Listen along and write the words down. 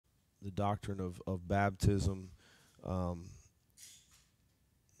the doctrine of baptism, um,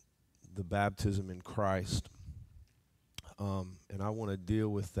 the baptism in Christ. And I want to deal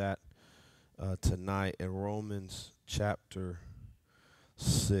with that tonight in Romans chapter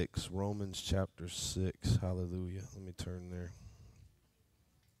 6. Romans chapter 6. Hallelujah. Let me turn there.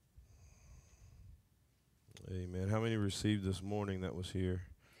 Amen. How many received this morning that was here?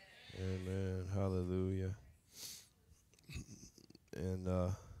 Amen. Hallelujah. And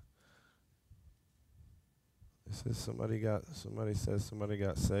it says somebody got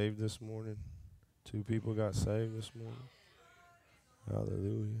saved this morning. 2 people got saved this morning.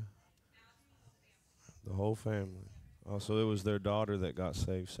 Hallelujah. The whole family. Oh, so it was their daughter that got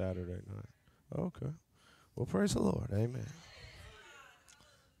saved Saturday night. Okay. Well, praise the Lord. Amen.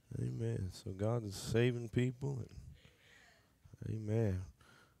 Amen. So God is saving people. And amen.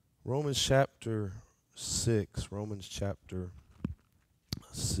 Romans chapter 6. Romans chapter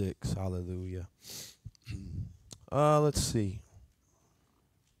 6. Hallelujah. Let's see.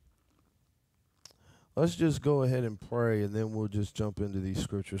 Let's just go ahead and pray, and then we'll just jump into these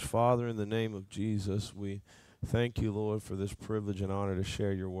scriptures. Father, in the name of Jesus, we thank you, Lord, for this privilege and honor to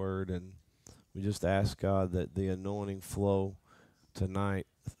share your word. And we just ask, God, that the anointing flow tonight.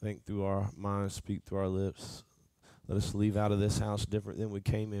 Think through our minds, speak through our lips. Let us leave out of this house different than we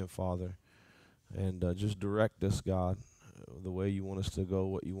came in, Father. And just direct us, God, the way you want us to go,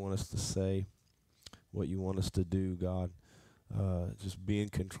 what you want us to say, what you want us to do, God. Just be in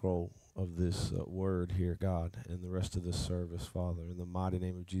control of this word here, God, and the rest of this service, Father. In the mighty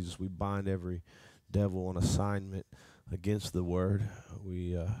name of Jesus, we bind every devil on assignment against the word.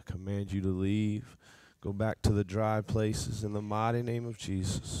 We command you to leave. Go back to the dry places in the mighty name of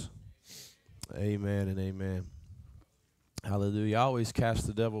Jesus. Amen and amen. Hallelujah. I always cast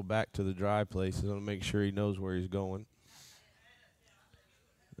the devil back to the dry places. I want to make sure he knows where he's going.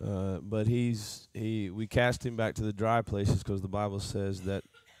 But we cast him back to the dry places because the Bible says that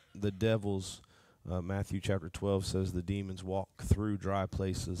the devils, Matthew chapter 12 says the demons walk through dry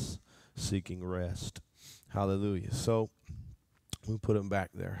places seeking rest. Hallelujah. So we put him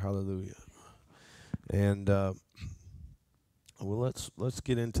back there. Hallelujah. And well, let's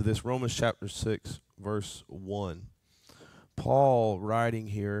get into this. Romans chapter 6, verse 1. Paul, writing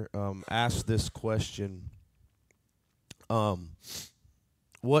here, asked this question.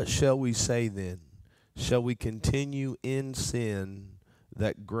 What shall we say then? Shall we continue in sin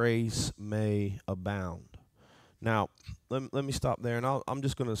that grace may abound? Now, let me stop there, and I'm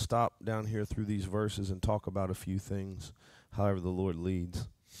just going to stop down here through these verses and talk about a few things, however the Lord leads.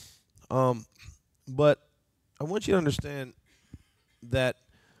 But I want you to understand that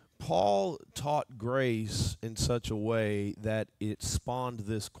Paul taught grace in such a way that it spawned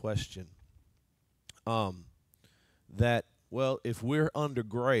this question. That, well, if we're under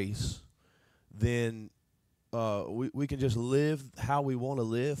grace, then we can just live how we want to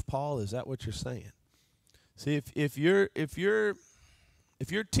live. Paul, is that what you're saying? See, if you're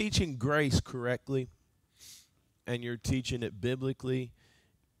teaching grace correctly, and you're teaching it biblically,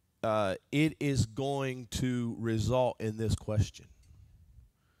 it is going to result in this question.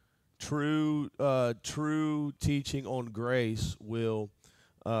 True teaching on grace will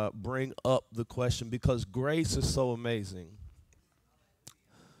bring up the question, because grace is so amazing.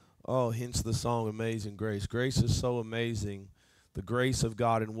 Oh, hence the song Amazing Grace. Grace is so amazing. The grace of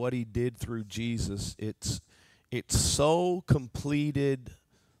God and what he did through Jesus, it's so completed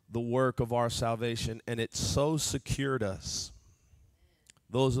the work of our salvation, and it so secured us.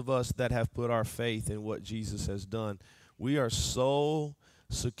 Those of us that have put our faith in what Jesus has done, we are so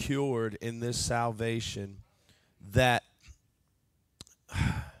secured in this salvation that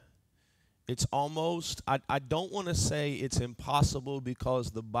it's almost, I don't want to say it's impossible,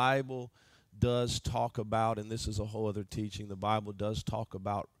 because the Bible does talk about, and this is a whole other teaching, the Bible does talk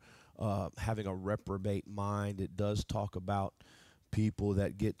about having a reprobate mind. It does talk about people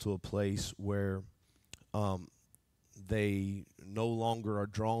that get to a place where they no longer are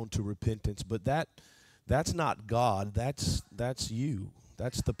drawn to repentance. But that's not God. That's you.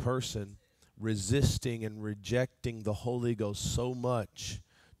 That's the person resisting and rejecting the Holy Ghost so much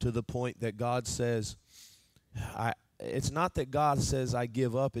to the point that God says, it's not that God says I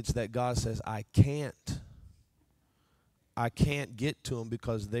give up, it's that God says I can't get to them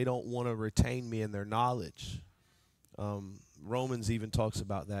because they don't want to retain me in their knowledge. Romans even talks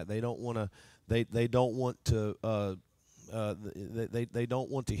about that. They don't want to. They don't want to. They don't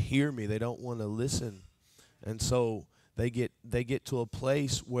want to hear me. They don't want to listen, and so they get to a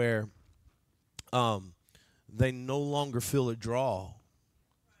place where they no longer feel a draw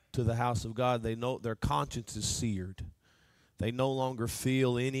to the house of God. They know their conscience is seared. They no longer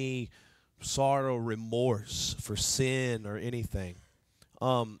feel any sorrow, remorse for sin or anything.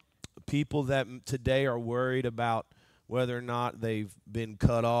 People that today are worried about whether or not they've been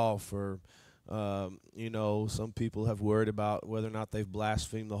cut off, or some people have worried about whether or not they've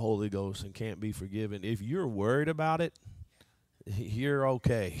blasphemed the Holy Ghost and can't be forgiven. If you're worried about it, you're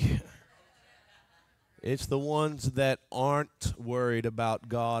okay. It's the ones that aren't worried about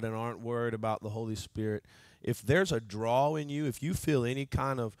God and aren't worried about the Holy Spirit. If there's a draw in you, if you feel any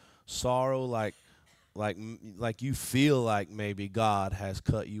kind of sorrow, like you feel like maybe God has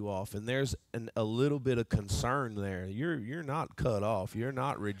cut you off, and there's a little bit of concern there, you're not cut off. You're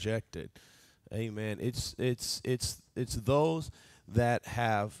not rejected. Amen. It's those that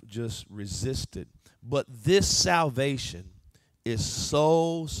have just resisted. But this salvation is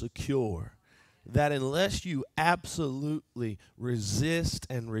so secure that unless you absolutely resist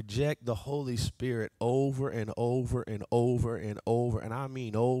and reject the Holy Spirit over and over and over and over, and I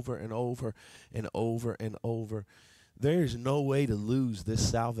mean over and over and over and over, there's no way to lose this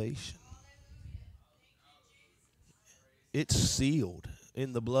salvation. It's sealed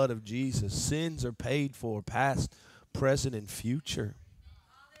in the blood of Jesus. Sins are paid for, past, present, and future.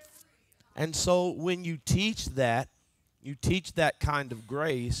 And so when you teach that kind of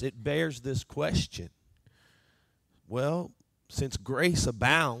grace, it bears this question. Well, since grace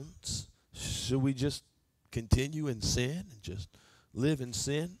abounds, should we just continue in sin and just live in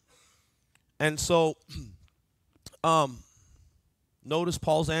sin? And so, notice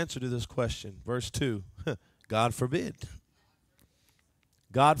Paul's answer to this question. Verse 2, God forbid.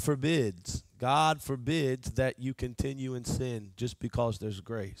 God forbids. God forbids that you continue in sin just because there's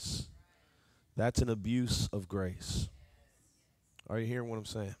grace. That's an abuse of grace. Are you hearing what I'm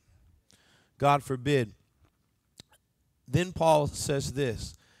saying? God forbid. Then Paul says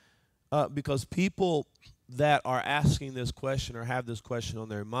this, because people that are asking this question or have this question on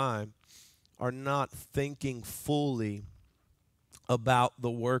their mind are not thinking fully about the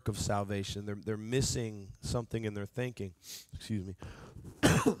work of salvation. They're missing something in their thinking. Excuse me.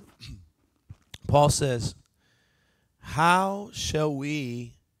 Paul says, how shall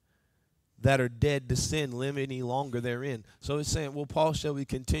we that are dead to sin live any longer therein? So it's saying, well, Paul, shall we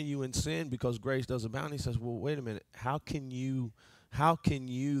continue in sin because grace does abound? He says, well, wait a minute. How can you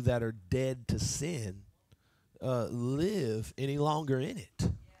that are dead to sin live any longer in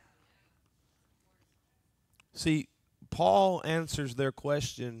it? See, Paul answers their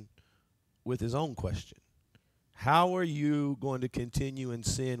question with his own question. How are you going to continue in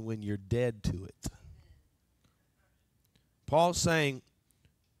sin when you're dead to it? Paul's saying,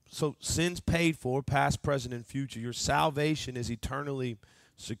 so sin's paid for, past, present, and future. Your salvation is eternally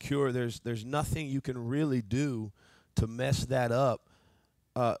secure. There's nothing you can really do to mess that up.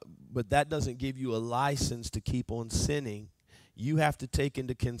 But that doesn't give you a license to keep on sinning. You have to take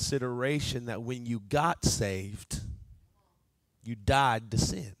into consideration that when you got saved, you died to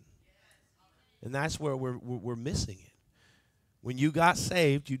sin. And that's where we're missing it. When you got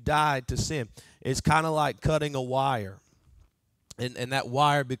saved, you died to sin. It's kind of like cutting a wire. And that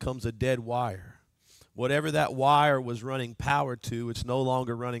wire becomes a dead wire. Whatever that wire was running power to, it's no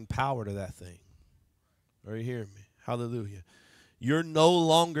longer running power to that thing. Are you hearing me? Hallelujah. You're no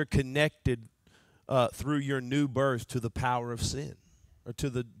longer connected through your new birth to the power of sin or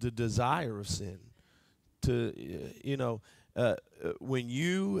to the desire of sin. When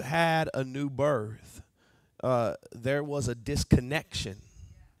you had a new birth, there was a disconnection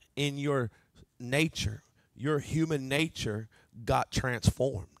in your nature. Your human nature got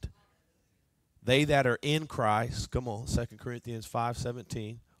transformed. They that are in Christ, come on, 2 Corinthians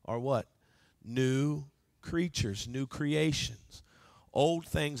 5:17, are what? New creatures, new creations. Old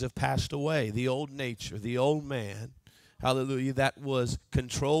things have passed away. The old nature, the old man, hallelujah, that was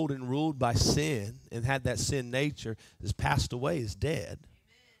controlled and ruled by sin and had that sin nature, is passed away, is dead.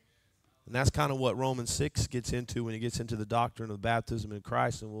 And that's kind of what Romans 6 gets into when he gets into the doctrine of baptism in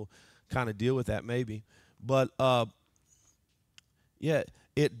Christ, and we'll kind of deal with that maybe. But,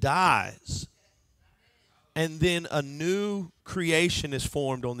 it dies. And then a new creation is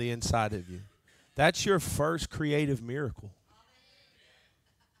formed on the inside of you. That's your first creative miracle.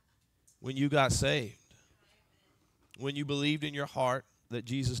 When you got saved. When you believed in your heart that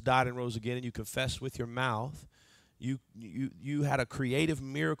Jesus died and rose again, and you confessed with your mouth, you had a creative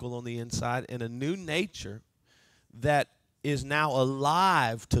miracle on the inside and a new nature that is now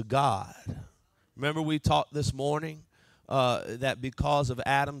alive to God. Remember we talked this morning that because of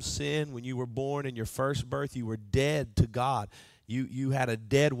Adam's sin, when you were born in your first birth, you were dead to God. You had a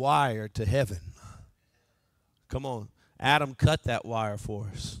dead wire to heaven. Come on. Adam cut that wire for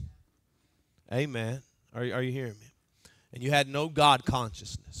us. Amen. Are you hearing me? and you had no God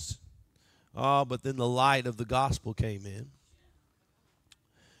consciousness. But then the light of the gospel came in.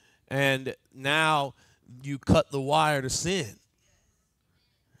 And now you cut the wire to sin.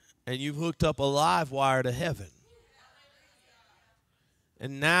 And you've hooked up a live wire to heaven.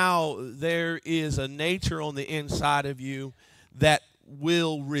 And now there is a nature on the inside of you that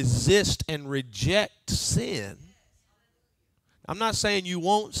will resist and reject sin. I'm not saying you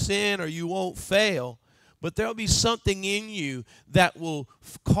won't sin or you won't fail, but there'll be something in you that will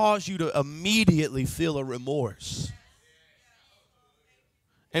cause you to immediately feel a remorse.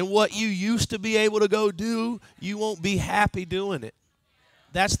 And what you used to be able to go do, you won't be happy doing it.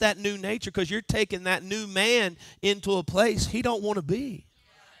 That's that new nature, because you're taking that new man into a place he don't want to be.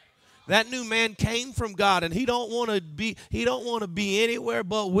 That new man came from God, and he don't want to be anywhere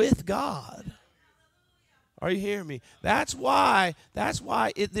but with God. Are you hearing me? That's why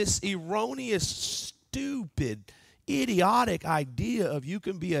this erroneous, stupid, idiotic idea of you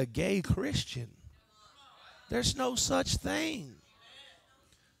can be a gay Christian. There's no such thing.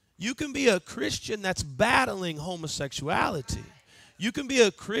 You can be a Christian that's battling homosexuality. You can be a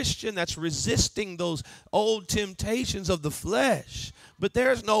Christian that's resisting those old temptations of the flesh. But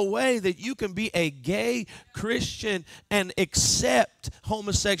there's no way that you can be a gay Christian and accept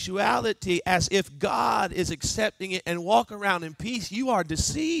homosexuality as if God is accepting it and walk around in peace. You are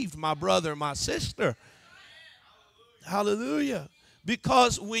deceived, my brother, my sister. Hallelujah.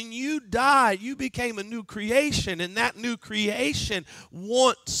 Because when you died, you became a new creation, and that new creation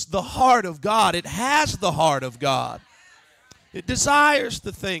wants the heart of God. It has the heart of God. It desires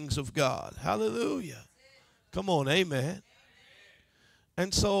the things of God. Hallelujah. Come on, amen.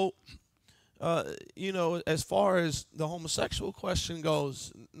 And so, as far as the homosexual question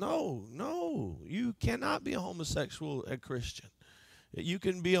goes, no, you cannot be a homosexual a Christian. You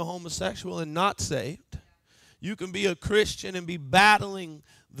can be a homosexual and not saved. You can be a Christian and be battling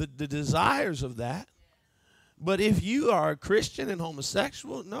the desires of that. But if you are a Christian and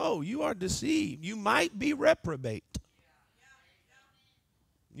homosexual, no, you are deceived. You might be reprobate.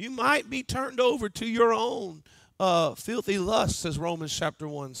 You might be turned over to your own filthy lusts, as Romans chapter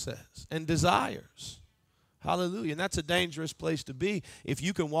 1 says, and desires. Hallelujah. And that's a dangerous place to be if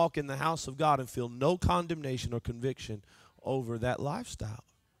you can walk in the house of God and feel no condemnation or conviction over that lifestyle.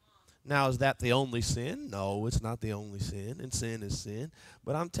 Now, is that the only sin? No, it's not the only sin, and sin is sin.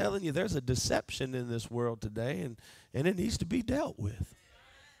 But I'm telling you, there's a deception in this world today, and it needs to be dealt with.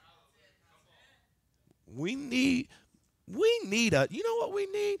 We need you know what we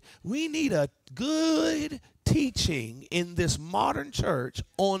need? We need a good teaching in this modern church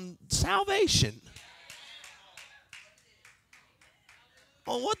on salvation.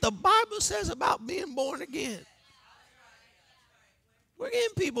 On what the Bible says about being born again. We're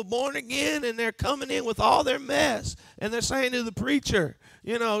getting people born again, and they're coming in with all their mess, and they're saying to the preacher,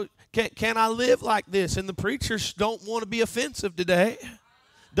 can I live like this? And the preachers don't want to be offensive today.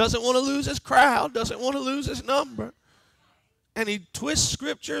 Doesn't want to lose his crowd, doesn't want to lose his number. And he twists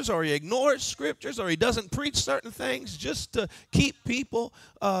scriptures, or he ignores scriptures, or he doesn't preach certain things just to keep people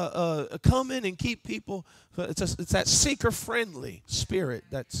coming and keep people. It's that seeker-friendly spirit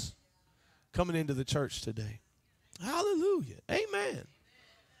that's coming into the church today. Hallelujah. Amen.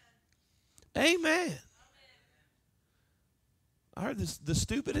 Amen. I heard the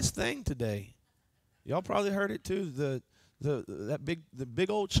stupidest thing today. Y'all probably heard it too. The big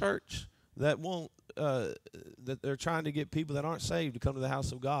old church that won't that they're trying to get people that aren't saved to come to the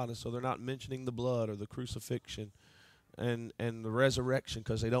house of God, and so they're not mentioning the blood or the crucifixion and the resurrection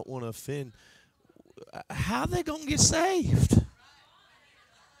because they don't want to offend. How are they going to get saved?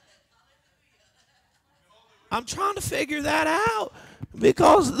 I'm trying to figure that out,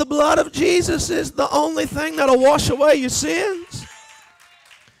 because the blood of Jesus is the only thing that'll wash away your sins.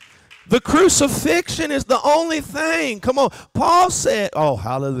 The crucifixion is the only thing. Come on. Paul said, oh,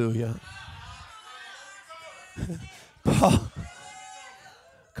 hallelujah.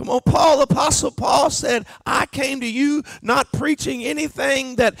 Apostle Paul said, I came to you not preaching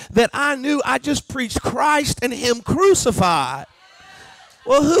anything that I knew. I just preached Christ and him crucified.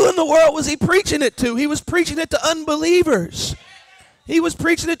 Well, who in the world was he preaching it to? He was preaching it to unbelievers. He was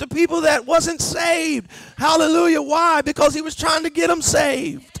preaching it to people that wasn't saved. Hallelujah. Why? Because he was trying to get them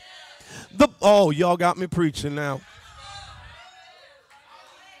saved. Y'all got me preaching now.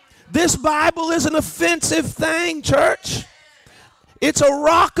 This Bible is an offensive thing, church. It's a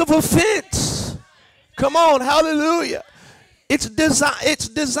rock of offense. Come on, hallelujah. It's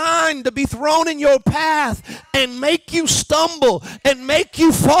designed to be thrown in your path and make you stumble and make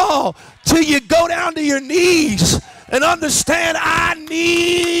you fall till you go down to your knees and understand I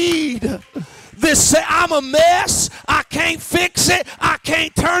need This say, I'm a mess. I can't fix it. I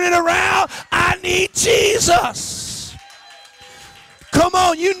can't turn it around. I need Jesus. Come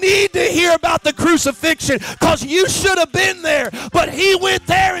on, you need to hear about the crucifixion because you should have been there. But he went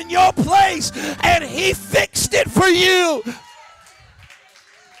there in your place and he fixed it for you.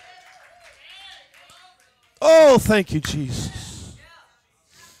 Oh, thank you, Jesus.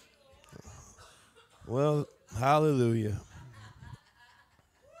 Well, hallelujah.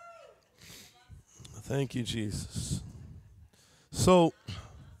 Thank you, Jesus. So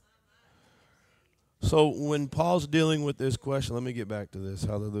when Paul's dealing with this question, let me get back to this.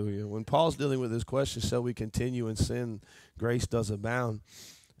 Hallelujah. When Paul's dealing with this question, shall we continue in sin? Grace does abound.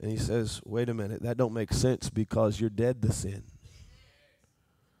 And he says, wait a minute, that don't make sense because you're dead to sin.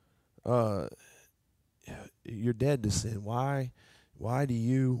 You're dead to sin. Why do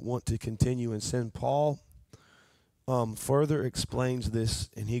you want to continue in sin? Paul further explains this,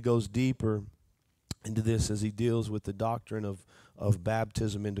 and he goes deeper into this as he deals with the doctrine of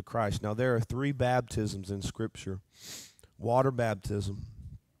baptism into Christ. Now, there are 3 baptisms in Scripture. Water baptism,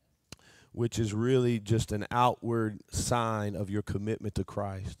 which is really just an outward sign of your commitment to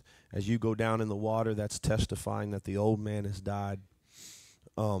Christ. As you go down in the water, that's testifying that the old man has died.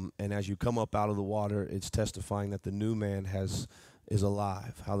 And as you come up out of the water, it's testifying that the new man is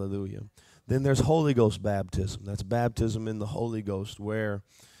alive. Hallelujah. Then there's Holy Ghost baptism. That's baptism in the Holy Ghost, where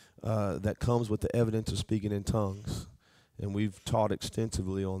that comes with the evidence of speaking in tongues. And we've taught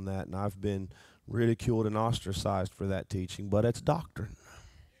extensively on that, and I've been ridiculed and ostracized for that teaching, but it's doctrine.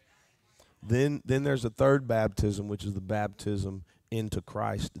 Then there's a third baptism, which is the baptism into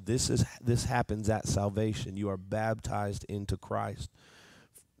Christ. This happens at salvation. You are baptized into Christ.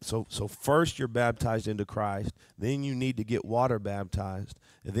 So first you're baptized into Christ, then you need to get water baptized,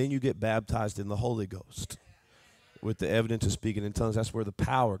 and then you get baptized in the Holy Ghost with the evidence of speaking in tongues. That's where the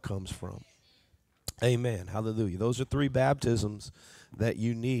power comes from. Amen. Hallelujah. Those are 3 baptisms that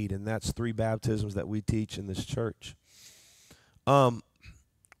you need, and that's 3 baptisms that we teach in this church.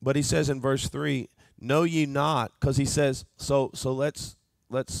 But he says in verse 3, know ye not, because he says, so let's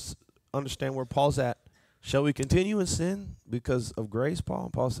understand where Paul's at. Shall we continue in sin because of grace, Paul?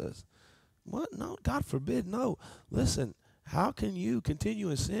 And Paul says, what? No, God forbid. No. Listen, how can you continue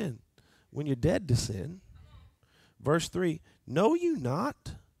in sin when you're dead to sin? Verse 3, know you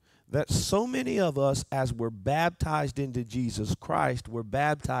not that so many of us, as were baptized into Jesus Christ, were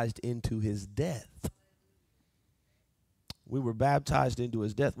baptized into his death? We were baptized into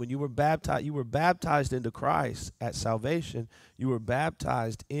his death. When you were baptized into Christ at salvation. You were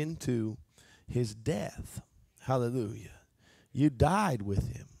baptized into his death. Hallelujah. You died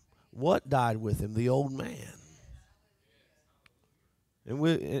with him. What died with him? The old man.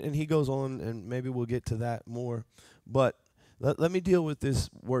 And he goes on, and maybe we'll get to that more. But let me deal with this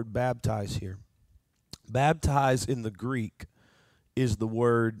word baptize here. Baptize in the Greek is the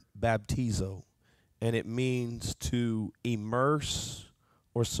word baptizo, and it means to immerse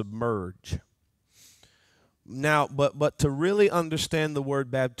or submerge. Now, but to really understand the word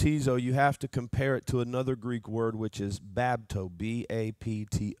baptizo, you have to compare it to another Greek word, which is bapto,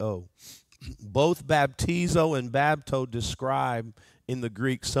 B-A-P-T-O. Both baptizo and bapto describe in the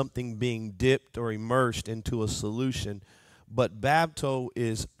Greek something being dipped or immersed into a solution, but bapto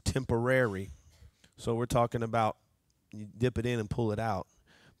is temporary. So we're talking about you dip it in and pull it out.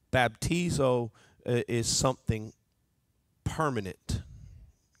 Baptizo is something permanent.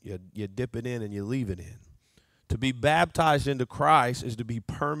 You dip it in and you leave it in. To be baptized into Christ is to be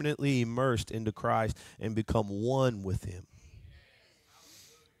permanently immersed into Christ and become one with him.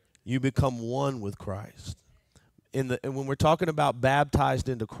 You become one with Christ. And when we're talking about baptized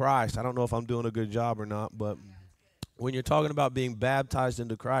into Christ, I don't know if I'm doing a good job or not, but when you're talking about being baptized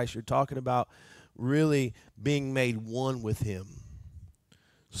into Christ, you're talking about really being made one with him.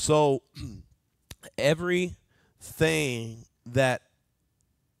 So everything that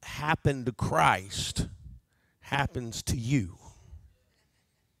happened to Christ happens to you.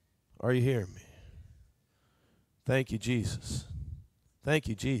 Are you hearing me? Thank you, Jesus. Thank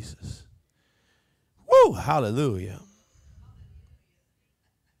you, Jesus. Woo, hallelujah.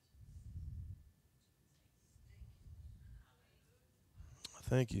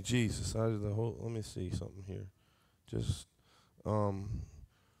 Thank you, Jesus. Let me see something here. Just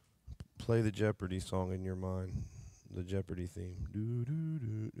play the Jeopardy song in your mind, the Jeopardy theme. Do, do,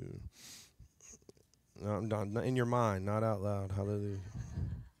 do, do. No, not in your mind, not out loud. Hallelujah.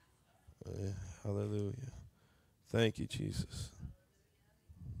 Hallelujah. Thank you, Jesus.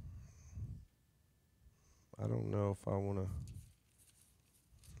 I don't know if I want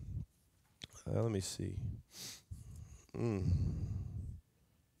to. Let me see.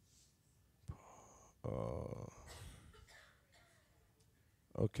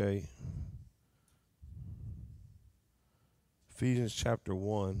 Okay. Ephesians chapter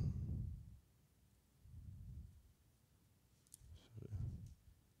 1.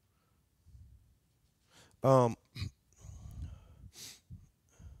 Um,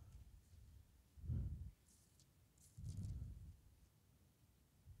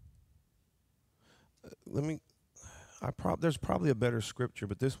 let me. There's probably a better scripture,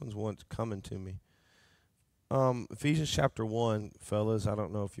 but this one's coming to me. Ephesians chapter 1, fellas. I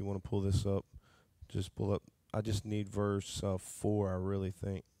don't know if you want to pull this up. Just pull up. I just need verse 4. I really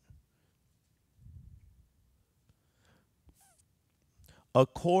think.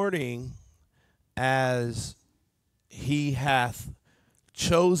 According as he hath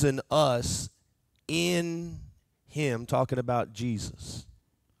chosen us in him, talking about Jesus,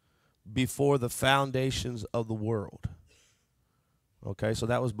 before the foundations of the world. Okay, so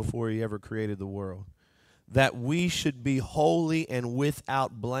that was before he ever created the world. That we should be holy and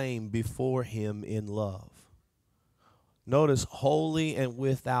without blame before him in love. Notice, holy and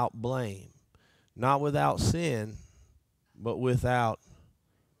without blame. Not without sin, but without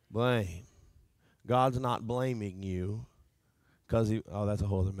blame. God's not blaming you because that's a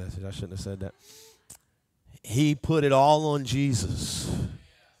whole other message. I shouldn't have said that. He put it all on Jesus.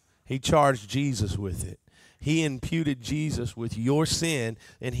 He charged Jesus with it. He imputed Jesus with your sin,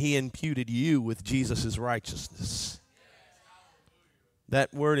 and he imputed you with Jesus' righteousness.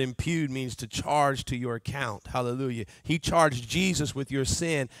 That word impute means to charge to your account. Hallelujah. He charged Jesus with your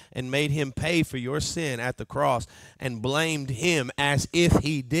sin and made him pay for your sin at the cross and blamed him as if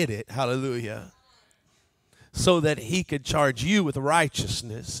he did it. Hallelujah. So that he could charge you with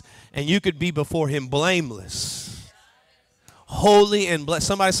righteousness and you could be before him blameless. Holy and blessed.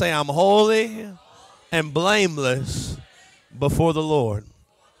 Somebody say, I'm holy and blameless before the Lord.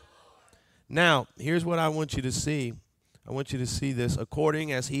 Now, here's what I want you to see. I want you to see this.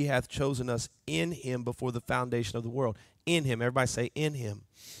 According as he hath chosen us in him before the foundation of the world. In him. Everybody say, in him.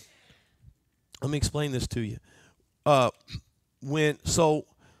 Let me explain this to you.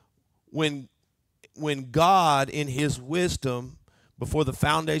 When God, in his wisdom, before the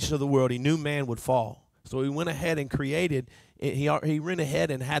foundation of the world, he knew man would fall. So he went ahead and created, he went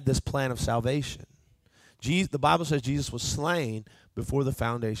ahead and had this plan of salvation. The Bible says Jesus was slain before the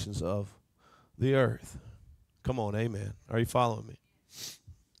foundations of the earth. Come on, amen. Are you following me?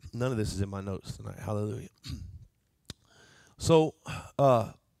 None of this is in my notes tonight. Hallelujah. So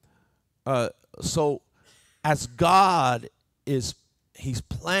as God he's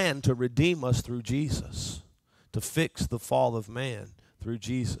planned to redeem us through Jesus, to fix the fall of man through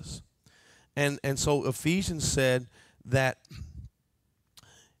Jesus. And so Ephesians said that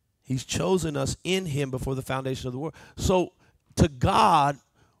he's chosen us in him before the foundation of the world. So to God,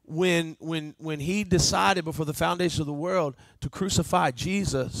 when he decided before the foundation of the world to crucify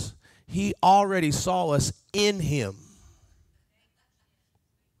Jesus, he already saw us in him.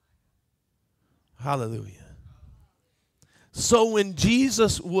 Hallelujah. So when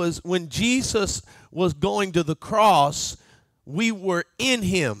Jesus was going to the cross, we were in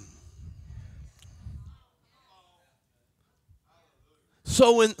him.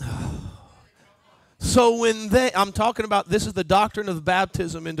 I'm talking about, this is the doctrine of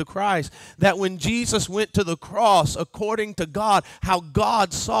baptism into Christ, that when Jesus went to the cross, according to God, how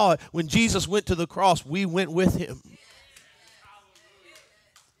God saw it, when Jesus went to the cross, we went with him.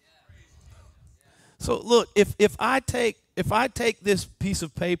 So look, if I take this piece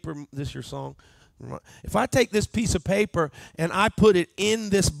of paper, this your song? If I take this piece of paper and I put it in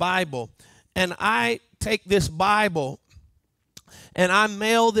this Bible, and I take this Bible and I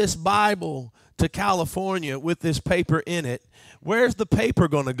mail this Bible to California with this paper in it, where's the paper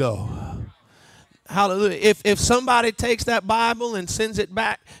going to go? Hallelujah. If somebody takes that Bible and sends it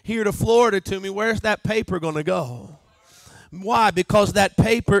back here to Florida to me, where's that paper going to go? Why? Because that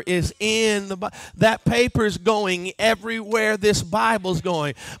paper is in that paper is going everywhere this Bible's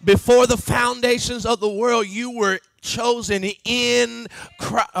going. Before the foundations of the world, you were chosen in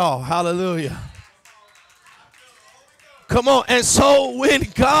Christ. Oh, hallelujah. Come on. And so when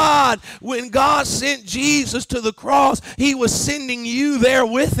God sent Jesus to the cross, he was sending you there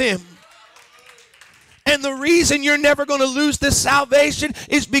with him. And the reason you're never going to lose this salvation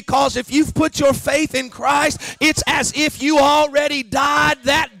is because if you've put your faith in Christ, it's as if you already died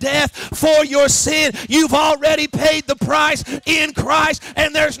that death for your sin. You've already paid the price in Christ,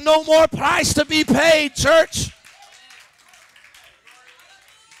 and there's no more price to be paid, church.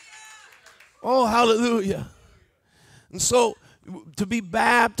 Oh, hallelujah. And so To be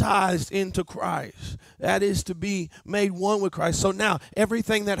baptized into Christ. That is to be made one with Christ. So now,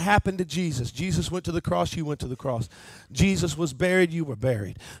 everything that happened to Jesus, Jesus went to the cross, you went to the cross. Jesus was buried, you were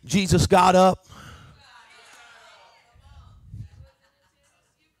buried. Jesus got up.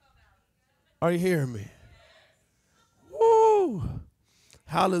 Are you hearing me? Woo!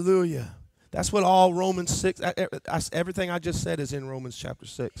 Hallelujah. That's what all Romans 6, everything I just said is in Romans chapter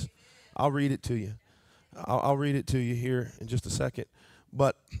 6. I'll read it to you. I'll read it to you here in just a second.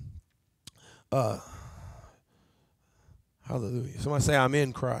 But, hallelujah. Somebody say, I'm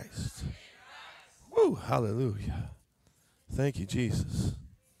in Christ. Woo, hallelujah. Thank you, Jesus.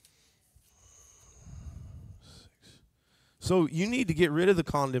 So you need to get rid of the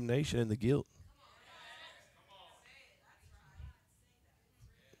condemnation and the guilt.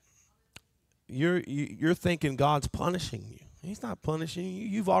 You're thinking God's punishing you. He's not punishing you.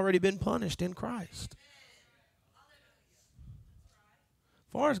 You've already been punished in Christ.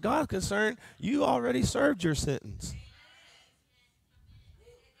 As far as God's concerned, you already served your sentence.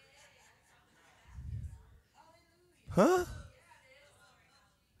 Huh?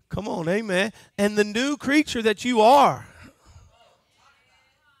 Come on, amen. And the new creature that you are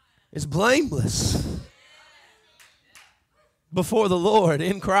is blameless before the Lord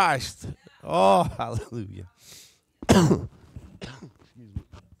in Christ. Oh, hallelujah.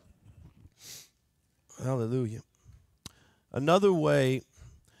 Hallelujah. Another way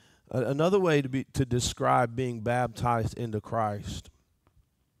to describe being baptized into Christ,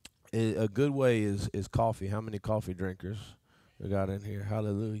 a good way is coffee. How many coffee drinkers we got in here?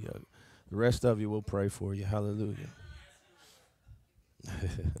 Hallelujah. The rest of you will pray for you. Hallelujah.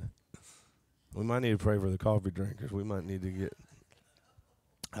 We might need to pray for the coffee drinkers. We might need to get,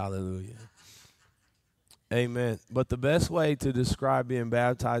 hallelujah. Amen. But the best way to describe being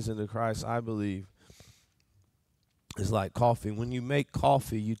baptized into Christ, I believe, is like coffee. When you make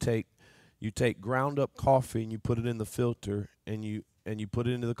coffee, you take ground up coffee and you put it in the filter and you put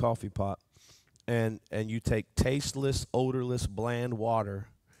it into the coffee pot, and you take tasteless, odorless, bland water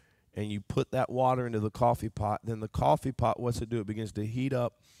and you put that water into the coffee pot. Then the coffee pot, what's it do? It begins to heat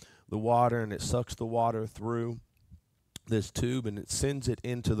up the water and it sucks the water through this tube and it sends it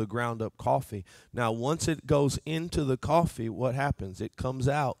into the ground up coffee. Now, once it goes into the coffee, what happens? It comes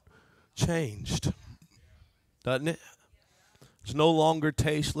out changed, doesn't it? It's no longer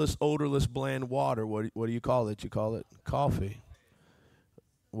tasteless, odorless, bland water. What do you call it? You call it coffee.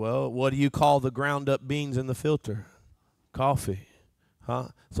 Well, what do you call the ground up beans in the filter? Coffee. Huh?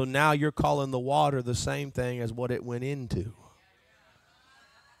 So now you're calling the water the same thing as what it went into.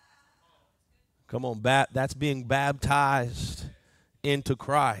 Come on, that's being baptized into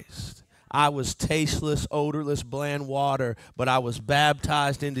Christ. I was tasteless, odorless, bland water, but I was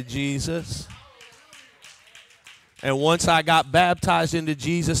baptized into Jesus. And once I got baptized into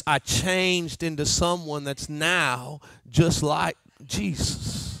Jesus, I changed into someone that's now just like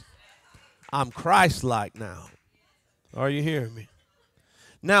Jesus. I'm Christ-like now. Are you hearing me?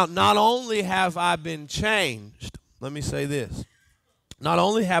 Now, not only have I been changed, let me say this. Not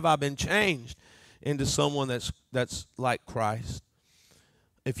only have I been changed into someone that's like Christ.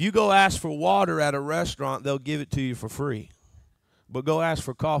 If you go ask for water at a restaurant, they'll give it to you for free. But go ask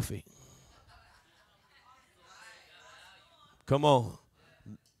for coffee. Come on.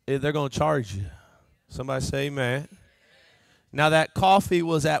 They're going to charge you. Somebody say amen. Now that coffee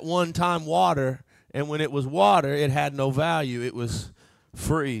was at one time water, and when it was water, it had no value. It was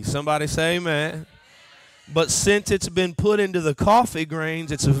free. Somebody say amen. But since it's been put into the coffee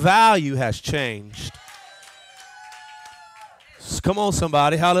grains, its value has changed. Come on,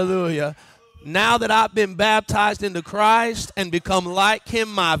 somebody. Hallelujah. Now that I've been baptized into Christ and become like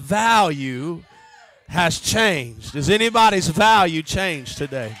him, my value has changed. Does anybody's value change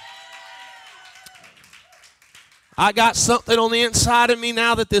today? I got something on the inside of me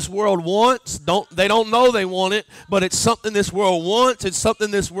now that this world wants. They don't know they want it, but it's something this world wants. It's something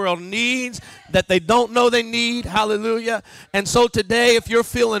this world needs that they don't know they need. Hallelujah. And so today, if you're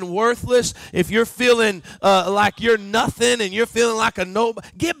feeling worthless, if you're feeling like you're nothing and you're feeling like a nobody,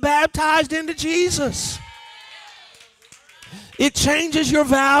 get baptized into Jesus. It changes your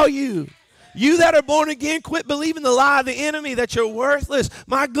value. You that are born again, quit believing the lie of the enemy that you're worthless.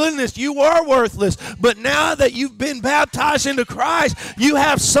 My goodness, you were worthless. But now that you've been baptized into Christ, you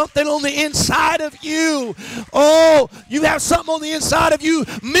have something on the inside of you. Oh, you have something on the inside of you.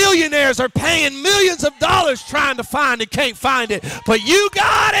 Millionaires are paying millions of dollars trying to find it, can't find it. But you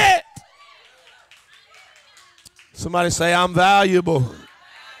got it. Somebody say, I'm valuable.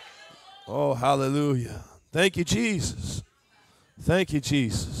 Oh, hallelujah. Thank you, Jesus. Thank you,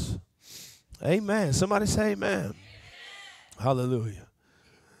 Jesus. Amen. Somebody say amen. Hallelujah.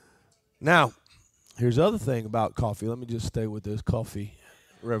 Now, here's the other thing about coffee. Let me just stay with this coffee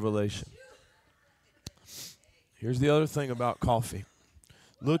revelation. Here's the other thing about coffee.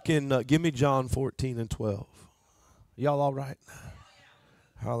 Look in, give me John 14 and 12. Y'all all right?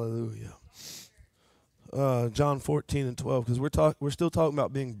 Hallelujah. John 14 and 12, because we're still talking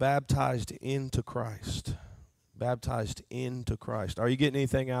about being baptized into Christ. Baptized into Christ. Are you getting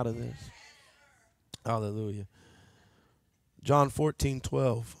anything out of this? Hallelujah. John 14,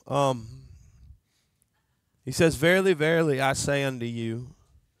 12. He says, verily, verily, I say unto you,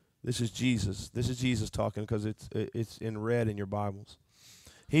 this is Jesus. This is Jesus talking because it's in red in your Bibles.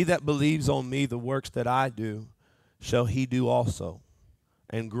 He that believes on me, the works that I do, shall he do also.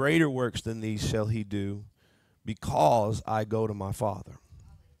 And greater works than these shall he do, because I go to my Father.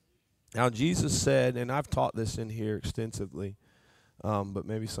 Now, Jesus said, and I've taught this in here extensively, but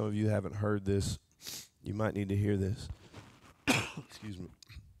maybe some of you haven't heard this. You might need to hear this. Excuse me.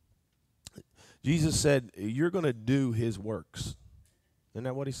 Jesus said, you're going to do his works. Isn't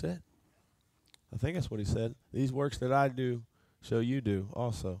that what he said? I think that's what he said. These works that I do shall you do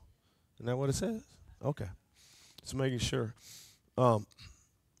also. Isn't that what it says? Okay. Just making sure.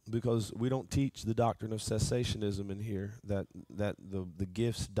 Because we don't teach the doctrine of cessationism in here, that the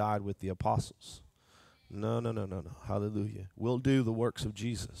gifts died with the apostles. No. Hallelujah. We'll do the works of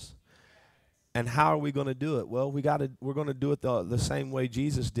Jesus. And how are we going to do it? Well, we're going to do it the same way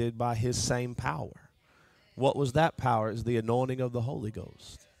Jesus did, by his same power. What was that power? Is the anointing of the Holy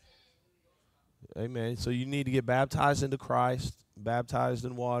Ghost. Amen. So you need to get baptized into Christ, baptized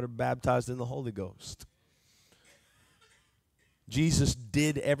in water, baptized in the Holy Ghost. Jesus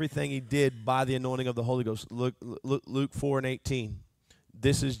did everything he did by the anointing of the Holy Ghost. Look, Luke 4 and 18.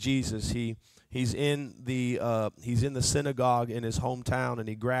 This is Jesus. He's in the synagogue in his hometown, and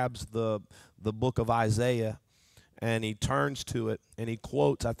he grabs the book of Isaiah, and he turns to it, and he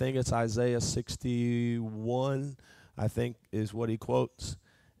quotes, I think it's Isaiah 61, I think is what he quotes.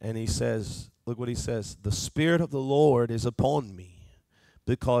 And he says, look what he says, the Spirit of the Lord is upon me,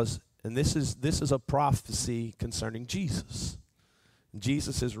 because, and this is a prophecy concerning Jesus.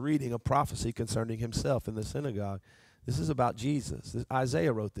 Jesus is reading a prophecy concerning himself in the synagogue. This is about Jesus.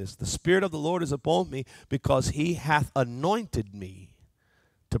 Isaiah wrote this. The Spirit of the Lord is upon me, because he hath anointed me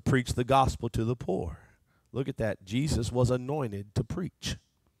to preach the gospel to the poor. Look at that. Jesus was anointed to preach.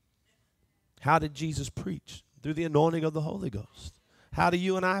 How did Jesus preach? Through the anointing of the Holy Ghost. How do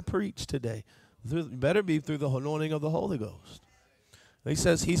you and I preach today? Better be through the anointing of the Holy Ghost. He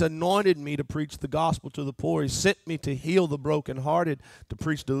says, he's anointed me to preach the gospel to the poor. He sent me to heal the brokenhearted, to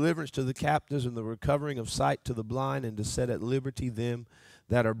preach deliverance to the captives and the recovering of sight to the blind, and to set at liberty them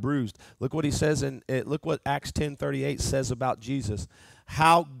that are bruised. Look what he says, look what Acts 10:38 says about Jesus.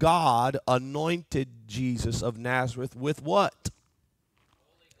 How God anointed Jesus of Nazareth with what?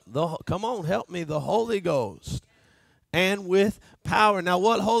 Come on, help me. The Holy Ghost. And with power. Now,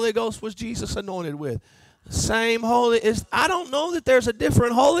 what Holy Ghost was Jesus anointed with? Same Holy. I don't know that there's a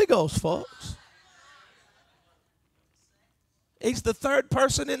different Holy Ghost, folks. He's the third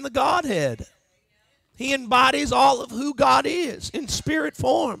person in the Godhead. He embodies all of who God is in spirit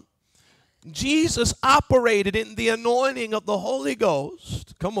form. Jesus operated in the anointing of the Holy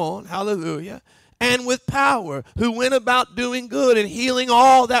Ghost. Come on, hallelujah. And with power, who went about doing good and healing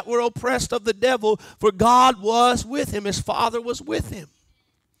all that were oppressed of the devil, for God was with him. His Father was with him.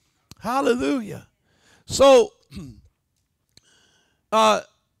 Hallelujah. So,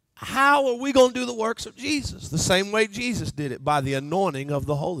 how are we going to do the works of Jesus? The same way Jesus did it, by the anointing of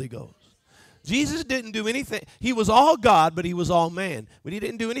the Holy Ghost. Jesus didn't do anything. He was all God, but he was all man. But he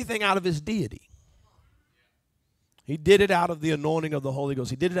didn't do anything out of his deity. He did it out of the anointing of the Holy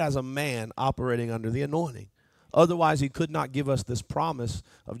Ghost. He did it as a man operating under the anointing. Otherwise, he could not give us this promise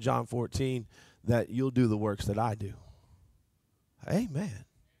of John 14 that you'll do the works that I do. Amen.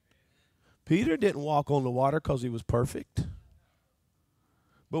 Peter didn't walk on the water because he was perfect.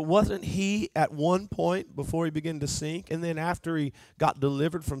 But wasn't he at one point before he began to sink, and then after he got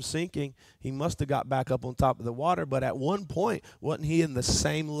delivered from sinking, he must have got back up on top of the water, but at one point, wasn't he in the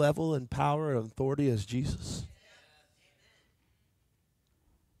same level and power and authority as Jesus?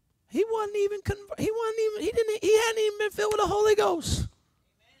 He hadn't even been filled with the Holy Ghost.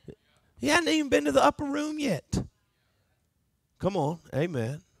 He hadn't even been to the upper room yet. Come on,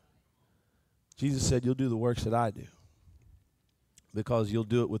 amen. Jesus said, you'll do the works that I do, because you'll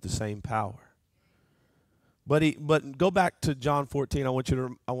do it with the same power. But go back to John 14. I want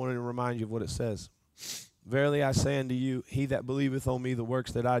to remind you of what it says. Verily I say unto you, he that believeth on me, the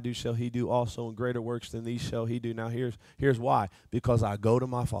works that I do shall he do also, and greater works than these shall he do. Now here's why. Because I go to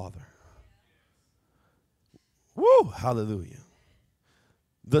my Father. Woo, hallelujah.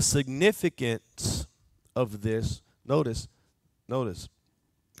 The significance of this, notice,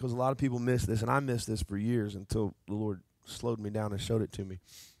 because a lot of people miss this, and I missed this for years until the Lord slowed me down and showed it to me.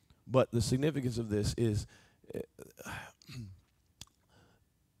 But the significance of this is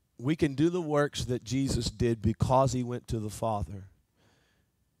we can do the works that Jesus did because he went to the Father.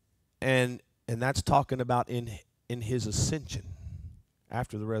 And that's talking about in his ascension,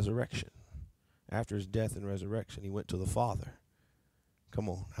 after the resurrection. After his death and resurrection, he went to the Father. Come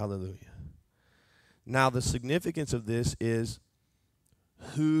on, hallelujah. Now, the significance of this is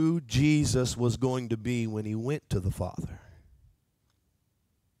who Jesus was going to be when he went to the Father.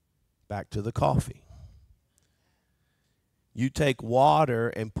 Back to the coffee. You take water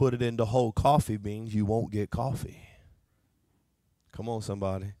and put it into whole coffee beans, you won't get coffee. Come on,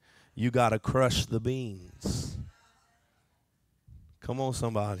 somebody. You got to crush the beans. Come on,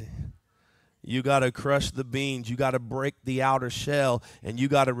 somebody. You got to crush the beans. You got to break the outer shell, and you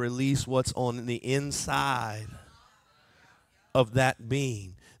got to release what's on the inside of that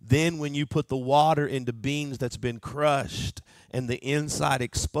bean. Then when you put the water into beans that's been crushed and the inside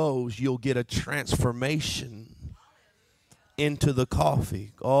exposed, you'll get a transformation into the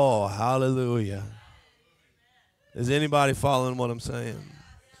coffee. Oh, hallelujah. Is anybody following what I'm saying?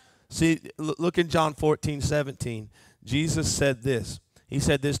 See, look in John 14:17. Jesus said this. He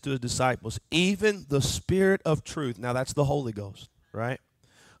said this to his disciples, even the Spirit of truth, now that's the Holy Ghost, right?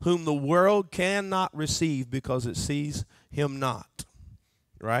 Whom the world cannot receive because it sees him not,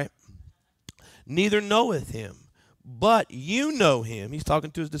 right? Neither knoweth him, but you know him. He's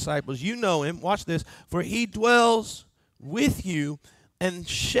talking to his disciples. You know him. Watch this. For he dwells with you and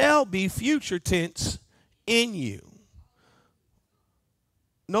shall be, future tense, in you.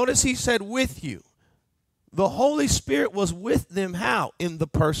 Notice he said with you. The Holy Spirit was with them how? In the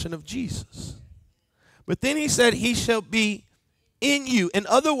person of Jesus. But then he said he shall be in you. In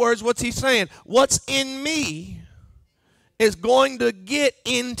other words, what's he saying? What's in me is going to get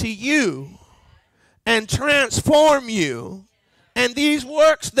into you and transform you. And these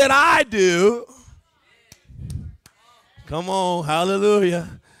works that I do, come on,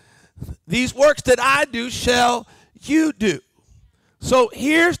 hallelujah. These works that I do shall you do. So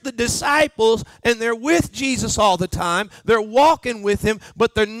here's the disciples, and they're with Jesus all the time. They're walking with him,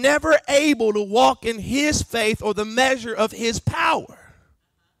 but they're never able to walk in his faith or the measure of his power.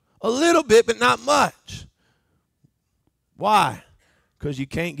 A little bit, but not much. Why? Because you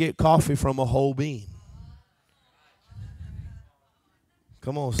can't get coffee from a whole bean.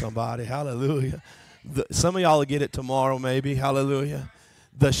 Come on, somebody. Hallelujah. Some of y'all will get it tomorrow, maybe. Hallelujah.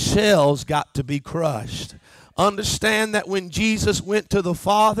 The shell's got to be crushed. Understand that when Jesus went to the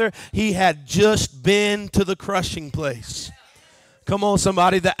Father, he had just been to the crushing place. Come on,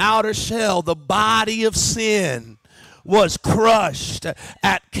 somebody. The outer shell, the body of sin, was crushed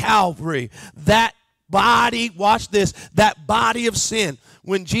at Calvary. That body, watch this, that body of sin.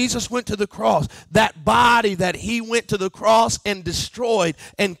 When Jesus went to the cross, that body that he went to the cross and destroyed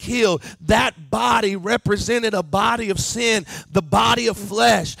and killed, that body represented a body of sin, the body of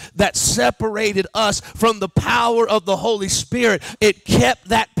flesh that separated us from the power of the Holy Spirit. It kept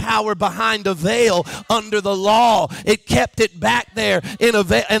that power behind a veil under the law. It kept it back there in a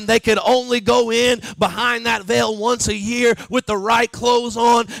veil, and they could only go in behind that veil once a year with the right clothes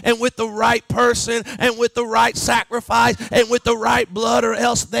on and with the right person and with the right sacrifice and with the right blood, or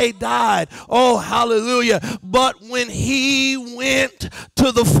else they died. Oh, hallelujah. But when he went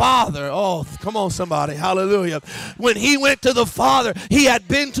to the Father, oh, come on, somebody, hallelujah. When he went to the Father, he had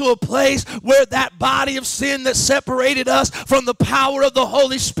been to a place where that body of sin that separated us from the power of the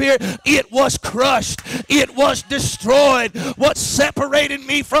Holy Spirit, it was crushed. It was destroyed. What separated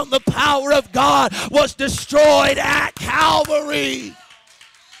me from the power of God was destroyed at Calvary.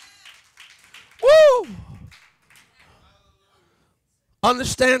 Woo!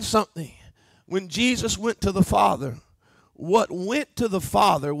 Understand something. When Jesus went to the Father, what went to the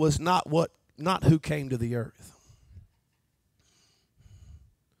Father was not who came to the earth.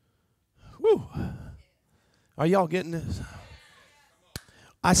 Woo. Are y'all getting this?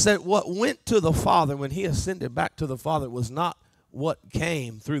 I said what went to the Father when he ascended back to the Father was not what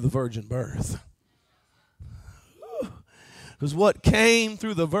came through the virgin birth. Because what came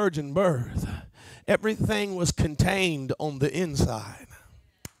through the virgin birth, everything was contained on the inside.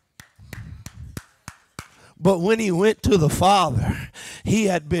 But when he went to the Father, he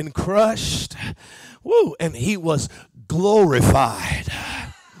had been crushed, and he was glorified.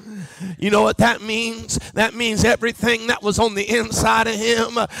 You know what that means? That means everything that was on the inside of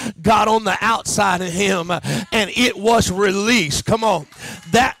him got on the outside of him, and it was released. Come on.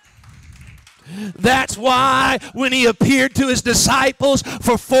 That's why when he appeared to his disciples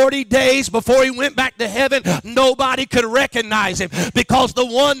for 40 days before he went back to heaven, nobody could recognize him, because the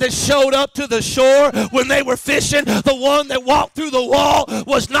one that showed up to the shore when they were fishing, the one that walked through the wall,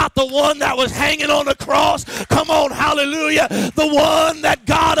 was not the one that was hanging on the cross. Come on, hallelujah. The one that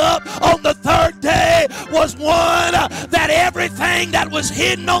got up on the third day was one that everything that was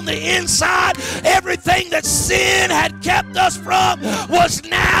hidden on the inside, everything that sin had kept us from, was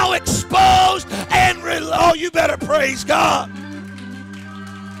now exposed and oh, you better praise God.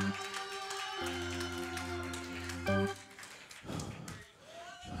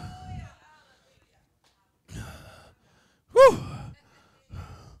 Whew.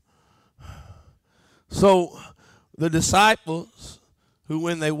 So the disciples, who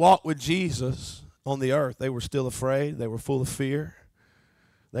when they walked with Jesus on the earth, they were still afraid, they were full of fear,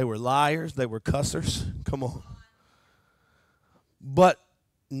 they were liars, they were cussers. Come on. But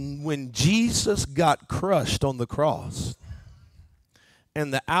when Jesus got crushed on the cross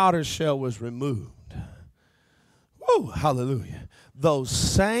and the outer shell was removed, woo, hallelujah, those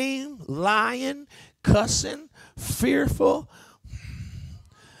same lying, cussing, fearful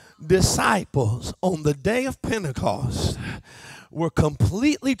disciples on the day of Pentecost were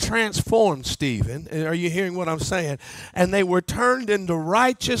completely transformed, Stephen. Are you hearing what I'm saying? And they were turned into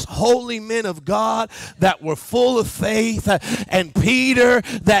righteous, holy men of God that were full of faith. And Peter,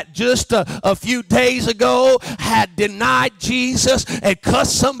 that just a few days ago had denied Jesus and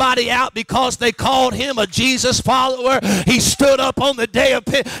cussed somebody out because they called him a Jesus follower, he stood up on the day of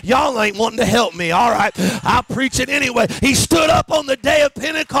Pentecost. Y'all ain't wanting to help me, all right? I'll preach it anyway. He stood up on the day of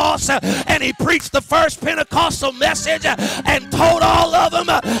Pentecost and he preached the first Pentecostal message and told all of them,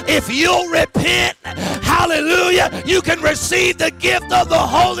 if you'll repent, hallelujah, you can receive the gift of the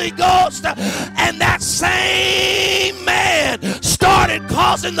Holy Ghost. And that same man started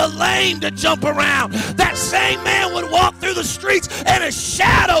causing the lame to jump around. That same man would walk through the streets and a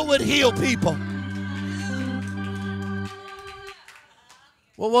shadow would heal people.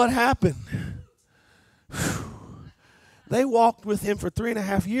 Well, what happened? They walked with him for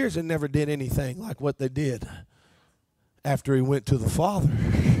 3.5 years and never did anything like what they did after he went to the Father.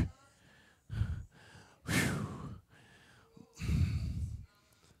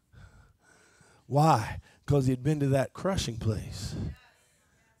 Why? Because he'd been to that crushing place.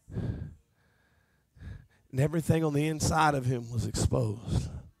 And everything on the inside of him was exposed.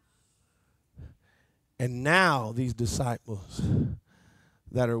 And now these disciples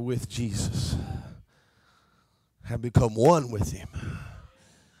that are with Jesus have become one with him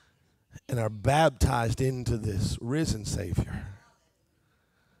and are baptized into this risen Savior.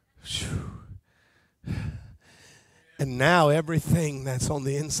 And now everything that's on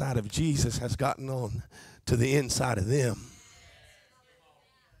the inside of Jesus has gotten on to the inside of them.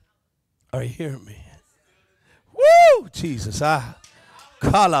 Are you hearing me? Woo! Jesus, can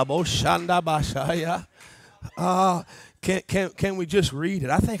we just read it?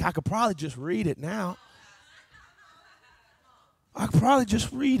 I think I could probably just read it now. I could probably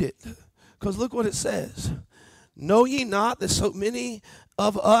just read it. Because look what it says. Know ye not that so many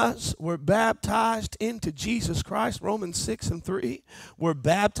of us were baptized into Jesus Christ, Romans 6:3, were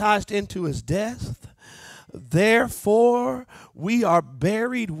baptized into his death? Therefore, we are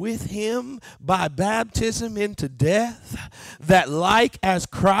buried with him by baptism into death, that like as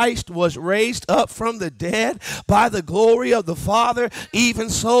Christ was raised up from the dead by the glory of the Father, even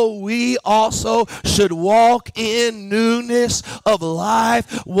so we also should walk in newness of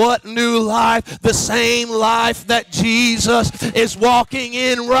life. What new life? The same life that Jesus is walking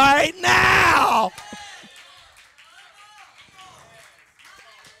in right now.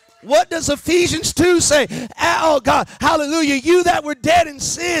 What does Ephesians 2 say? Oh God, hallelujah, you that were dead in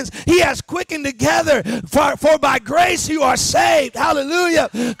sins, he has quickened together, for by grace you are saved,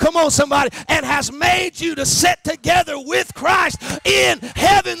 hallelujah, come on somebody, and has made you to sit together with Christ in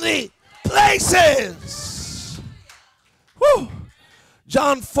heavenly places. Woo!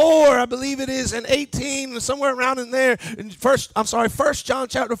 John 4, I believe it is, and 18, somewhere around in there. First John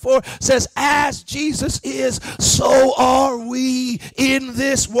chapter 4 says, as Jesus is, so are we in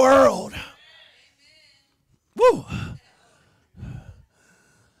this world. Woo.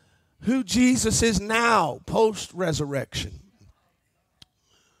 Who Jesus is now, post-resurrection,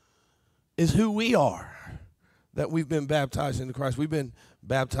 is who we are, that we've been baptized into Christ. We've been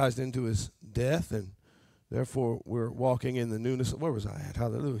baptized into his death, and therefore, we're walking in the newness of, where was I at?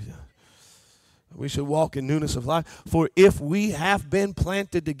 Hallelujah. We should walk in newness of life. For if we have been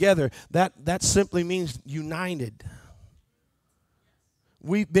planted together, that simply means united.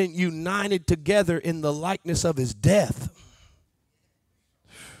 We've been united together in the likeness of his death.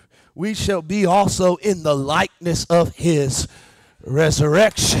 we shall be also in the likeness of his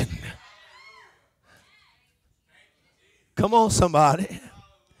resurrection. Come on, somebody.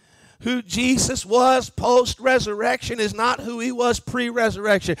 Who Jesus was post-resurrection is not who he was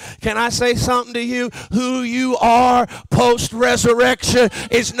pre-resurrection. Can I say something to you? Who you are post-resurrection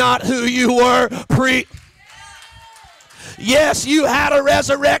is not who you were pre. Yes, you had a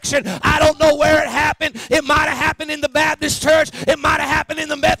resurrection. I don't know where it happened. It might have happened in the Baptist church. It might have happened in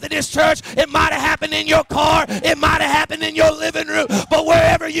the Methodist church. It might have happened in your car. It might have happened in your living room. But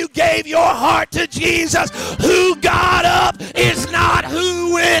wherever you gave your heart to Jesus, who got up is not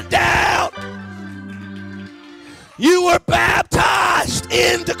who went down. You were baptized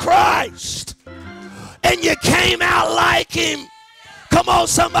into Christ, and you came out like him. Come on,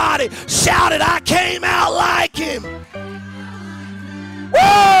 somebody. Shout it. I came out like him.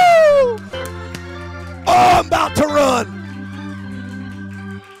 Woo! Oh, I'm about to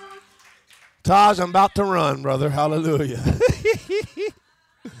run. Taj, I'm about to run, brother. Hallelujah.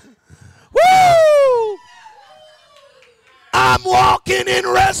 Woo! I'm walking in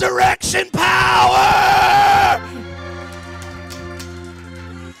resurrection power.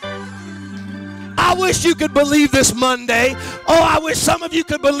 I wish you could believe this Monday. Oh, I wish some of you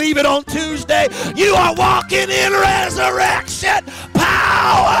could believe it on Tuesday. You are walking in resurrection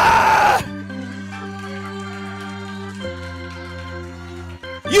power.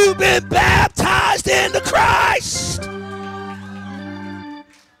 You've been baptized into Christ.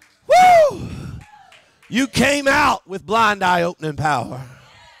 Woo! You came out with blind eye opening power.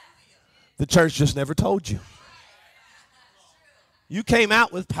 The church just never told you. You came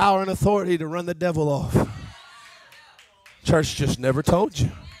out with power and authority to run the devil off. Church just never told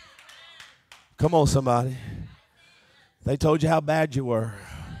you. Come on, somebody. They told you how bad you were.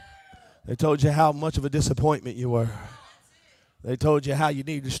 They told you how much of a disappointment you were. They told you how you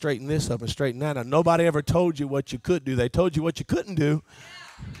needed to straighten this up and straighten that up. Nobody ever told you what you could do. They told you what you couldn't do.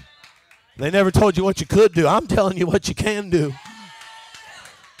 They never told you what you could do. I'm telling you what you can do.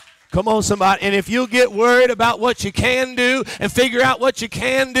 Come on, somebody. And if you get worried about what you can do and figure out what you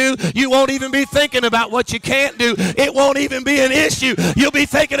can do, you won't even be thinking about what you can't do. It won't even be an issue. You'll be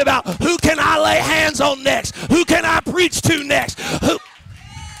thinking about who can I lay hands on next? Who can I preach to next?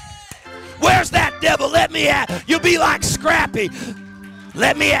 Where's that devil? Let me at. You'll be like Scrappy.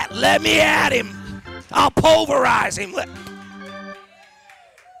 Let me at him. I'll pulverize him.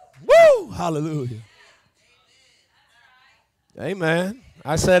 Woo! Hallelujah. Amen.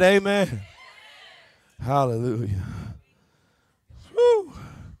 I said amen. Hallelujah. Woo.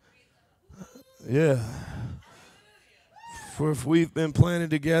 Yeah. For if we've been planted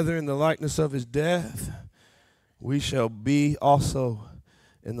together in the likeness of his death, we shall be also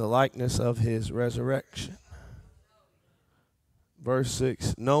in the likeness of his resurrection. Verse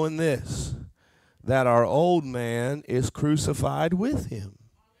 6, knowing this, that our old man is crucified with him.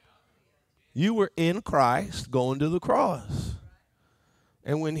 You were in Christ going to the cross.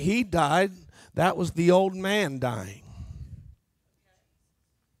 And when he died, that was the old man dying.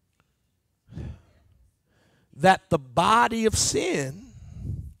 That the body of sin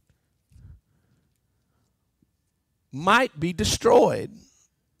might be destroyed,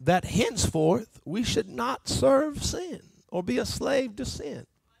 that henceforth we should not serve sin or be a slave to sin.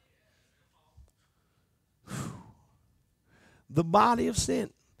 The body of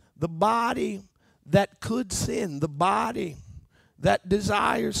sin, the body that could sin, the body that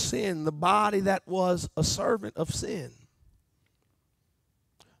desires sin, the body that was a servant of sin.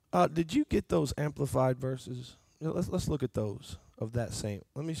 Did you get those amplified verses? Let's look at those of that same.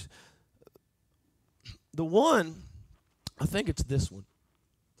 The one, I think it's this one.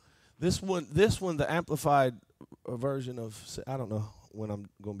 This one, the amplified version of, I don't know when I'm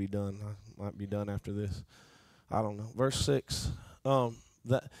going to be done. I might be done after this. I don't know. Verse 6.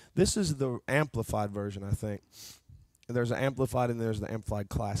 This is the amplified version, I think. There's an amplified and there's the amplified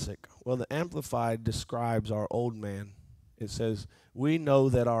classic. Well, the amplified describes our old man. It says, we know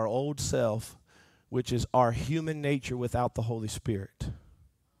that our old self, which is our human nature without the Holy Spirit.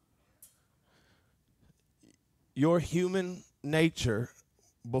 Your human nature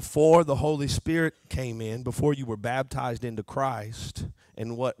before the Holy Spirit came in, before you were baptized into Christ,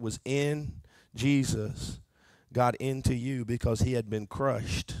 and what was in Jesus got into you because he had been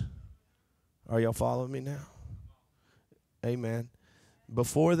crushed. Are y'all following me now? Amen.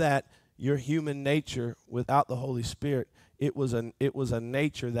 Before that, your human nature without the Holy Spirit, it was a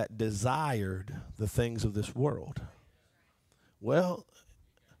nature that desired the things of this world. Well,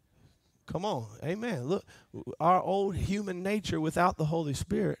 come on. Amen. Look, our old human nature without the Holy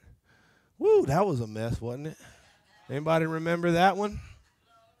Spirit, woo, that was a mess, wasn't it? Anybody remember that one?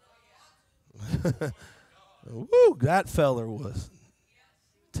 Woo, that feller was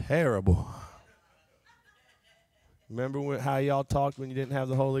terrible. Remember how y'all talked when you didn't have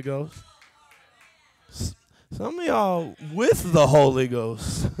the Holy Ghost? Some of y'all with the Holy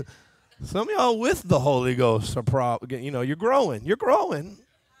Ghost. Some of y'all with the Holy Ghost are you're growing. You're growing.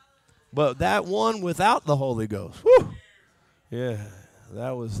 But that one without the Holy Ghost, whew, yeah,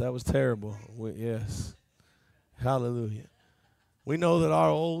 that was terrible. Yes. Hallelujah. We know that our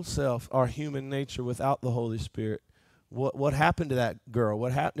old self, our human nature without the Holy Spirit, what happened to that girl?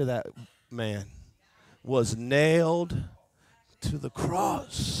 What happened to that man? Was nailed to the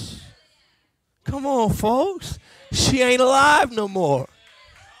cross. Come on, folks. She ain't alive no more.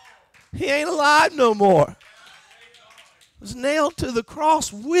 He ain't alive no more. Was nailed to the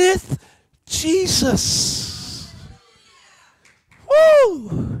cross with Jesus.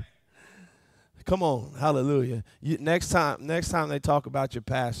 Woo! Come on, hallelujah. Next time they talk about your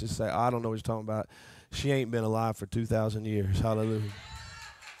past, just say, I don't know what you're talking about. She ain't been alive for 2,000 years. Hallelujah.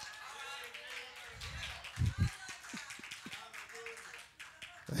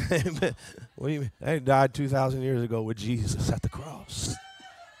 Amen. What do you mean? They died 2,000 years ago with Jesus at the cross.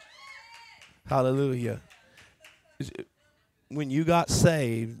 Hallelujah. When you got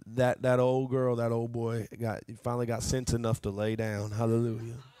saved, that old girl, that old boy, finally got sense enough to lay down.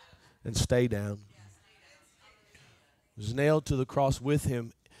 Hallelujah. And stay down. Was nailed to the cross with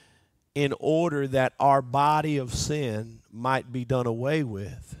him in order that our body of sin might be done away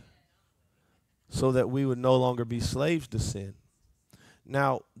with, so that we would no longer be slaves to sin.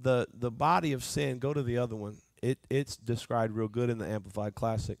 Now, the body of sin, go to the other one. It's described real good in the Amplified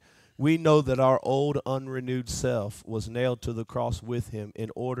Classic. We know that our old unrenewed self was nailed to the cross with him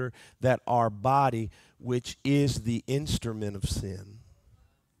in order that our body, which is the instrument of sin,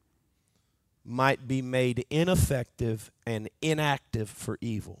 might be made ineffective and inactive for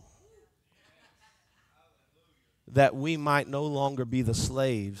evil. That we might no longer be the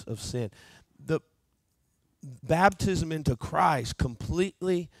slaves of sin. The baptism into Christ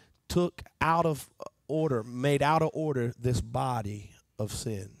completely took out of order, made out of order this body of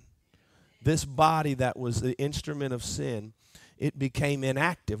sin. This body that was the instrument of sin, it became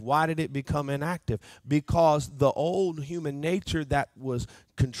inactive. Why did it become inactive? Because the old human nature that was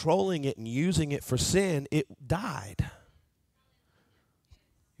controlling it and using it for sin, it died.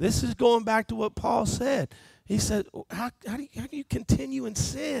 This is going back to what Paul said. He said, how do you continue in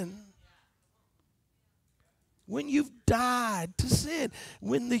sin when you've died to sin?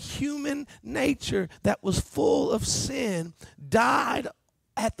 When the human nature that was full of sin died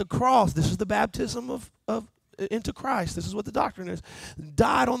at the cross. This is the baptism of into Christ. This is what the doctrine is.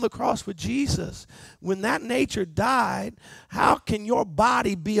 Died on the cross with Jesus. When that nature died, how can your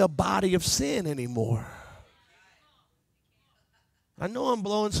body be a body of sin anymore? I know I'm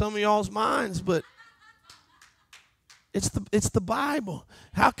blowing some of y'all's minds, but it's the Bible.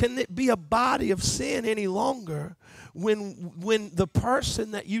 How can it be a body of sin any longer when the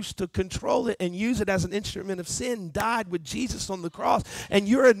person that used to control it and use it as an instrument of sin died with Jesus on the cross, and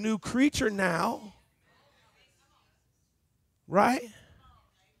you're a new creature now, right?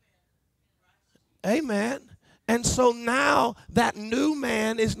 Amen. And so now that new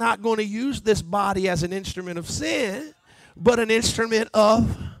man is not going to use this body as an instrument of sin, but an instrument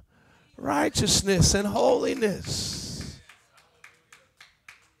of righteousness and holiness.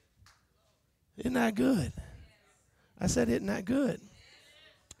 Isn't that good? I said, isn't that good?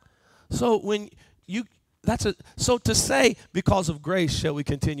 So so to say, because of grace shall we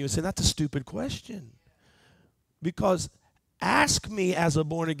continue in sin, that's a stupid question. Because ask me as a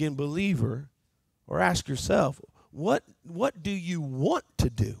born-again believer, or ask yourself, what do you want to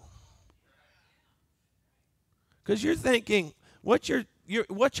do? Because you're thinking, what you're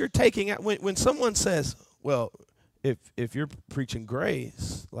taking out when someone says, well, if you're preaching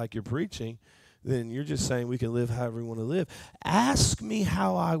grace like you're preaching, then you're just saying we can live however we want to live. Ask me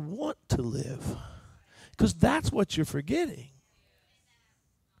how I want to live, because that's what you're forgetting.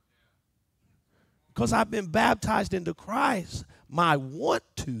 Because I've been baptized into Christ, my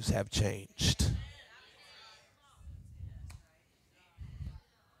want-tos have changed.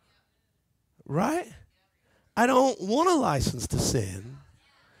 Right? I don't want a license to sin,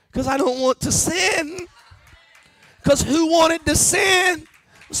 because I don't want to sin. Because who wanted to sin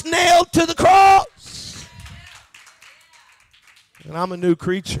was nailed to the cross. And I'm a new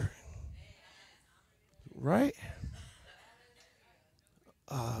creature. Right?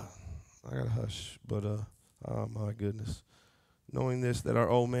 I got to hush, but oh my goodness. Knowing this, that our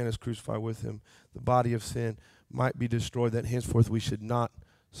old man is crucified with him, the body of sin might be destroyed, that henceforth we should not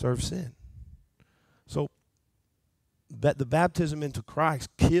serve sin. So that the baptism into Christ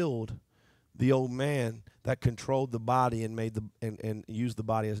killed the old man that controlled the body and made and used the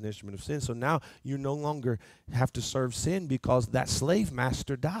body as an instrument of sin. So now you no longer have to serve sin because that slave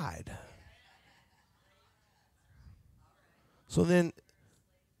master died. So then,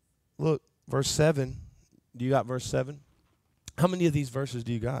 look, verse 7. Do you got verse 7? How many of these verses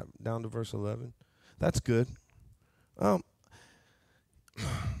do you got? Down to verse 11. That's good.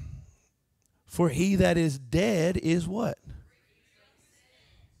 For he that is dead is what?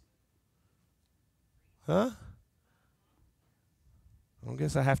 Huh? I don't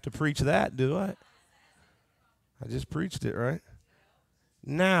guess I have to preach that, do I? I just preached it, right?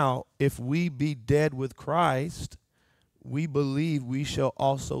 Now, if we be dead with Christ, we believe we shall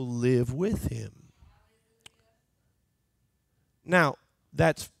also live with him. Now,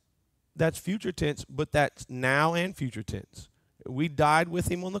 that's future tense, but that's now and future tense. We died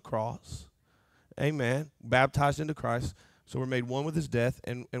with him on the cross. Amen. Baptized into Christ. So we're made one with his death,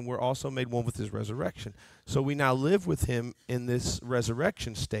 and we're also made one with his resurrection. So we now live with him in this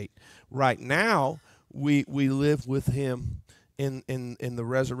resurrection state. Right now, we live with him in the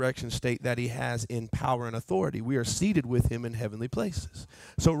resurrection state that he has in power and authority. We are seated with him in heavenly places.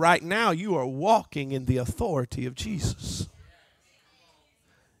 So right now, you are walking in the authority of Jesus.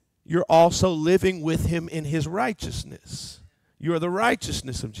 You're also living with him in his righteousness. You are the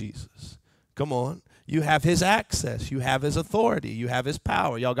righteousness of Jesus. Come on. You have his access. You have his authority. You have his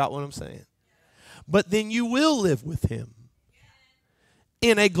power. Y'all got what I'm saying? But then you will live with him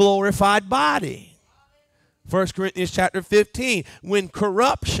in a glorified body. 1 Corinthians chapter 15. When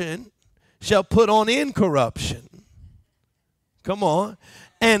corruption shall put on incorruption. Come on.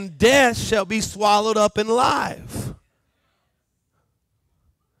 And death shall be swallowed up in life.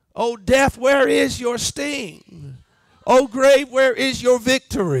 O death, where is your sting? O grave, where is your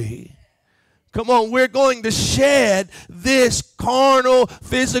victory? Come on, we're going to shed this carnal,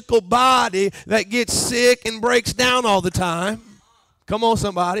 physical body that gets sick and breaks down all the time. Come on,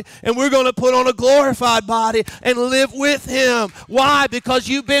 somebody. And we're going to put on a glorified body and live with him. Why? Because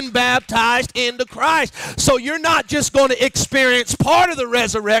you've been baptized into Christ. So you're not just going to experience part of the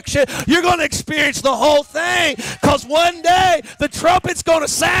resurrection. You're going to experience the whole thing. Because one day the trumpet's going to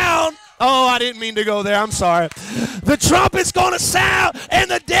sound. Oh, I didn't mean to go there. I'm sorry. The trumpet's going to sound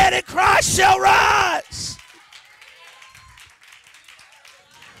and the dead in Christ shall rise.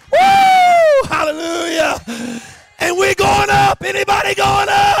 Woo! Hallelujah. And we're going up. Anybody going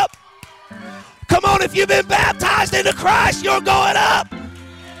up? Come on, if you've been baptized into Christ, you're going up.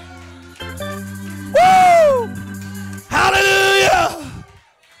 Woo! Hallelujah.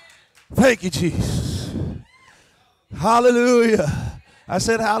 Thank you, Jesus. Hallelujah. I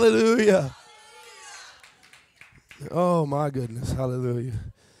said hallelujah. Oh, my goodness. Hallelujah.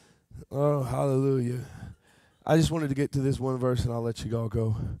 Oh, hallelujah. I just wanted to get to this one verse, and I'll let you all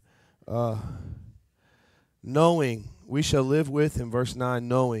go. Knowing we shall live with him, verse 9,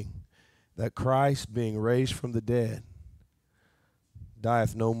 knowing that Christ, being raised from the dead,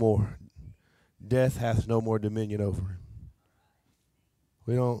 dieth no more. Death hath no more dominion over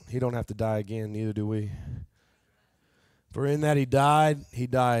him. He don't have to die again, neither do we. For in that he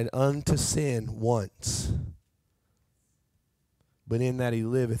died unto sin once. But in that he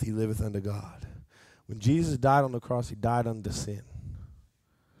liveth unto God. When Jesus died on the cross, he died unto sin.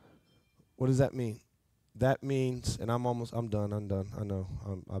 What does that mean? That means, and I'm done. I know,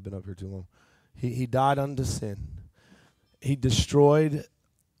 I've been up here too long. He died unto sin. He destroyed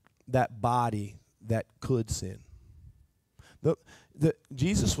that body that could sin.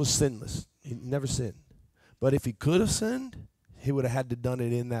 Jesus was sinless. He never sinned. But if he could have sinned, he would have had to done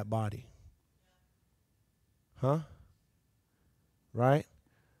it in that body. Huh? Right?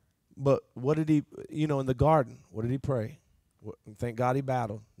 But what did he, in the garden, what did he pray? Thank God he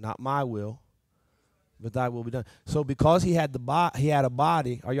battled. Not my will, but thy will be done. So because he had a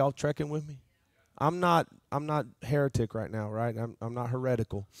body, are y'all trekking with me? I'm not heretic right now, right? I'm not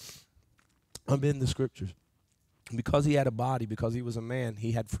heretical. I'm in the scriptures. Because he had a body, because he was a man,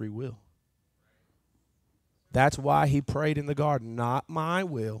 he had free will. That's why he prayed in the garden, not my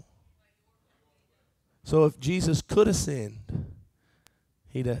will. So if Jesus could have sinned,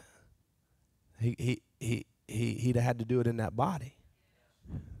 he'd have had to do it in that body.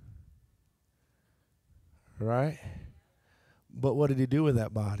 Right? But what did he do with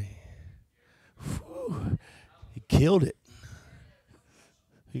that body? Whew, he killed it.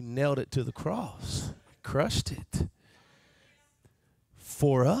 He nailed it to the cross. Crushed it.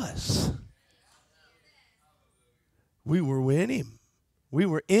 For us. We were in him. We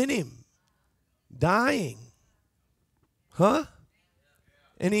were in him. Dying. Huh?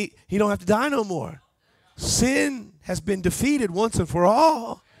 And he don't have to die no more. Sin has been defeated once and for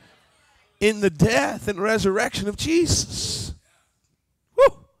all. in the death and resurrection of Jesus.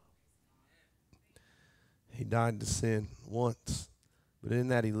 Woo! He died to sin once, but in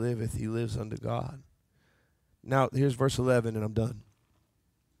that he liveth, he lives unto God. Now, here's verse 11, and I'm done.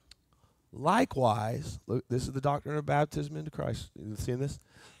 Likewise, look, this is the doctrine of baptism into Christ. You seeing this?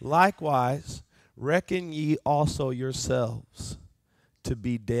 Likewise, reckon ye also yourselves to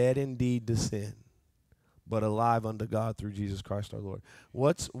be dead indeed to sin, but alive unto God through Jesus Christ our Lord.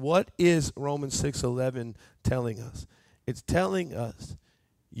 What is Romans 6:11 telling us? It's telling us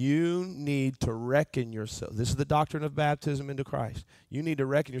you need to reckon yourself. This is the doctrine of baptism into Christ. You need to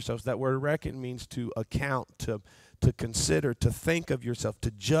reckon yourselves. That word reckon means to account, to consider, to think of yourself,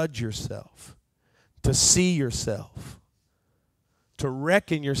 to judge yourself, to see yourself. To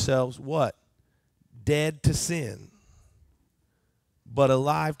reckon yourselves what? Dead to sin, but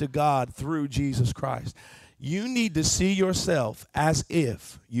alive to God through Jesus Christ. You need to see yourself as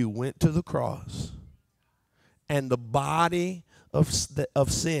if you went to the cross and the body of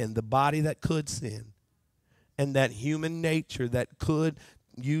sin, the body that could sin, and that human nature that could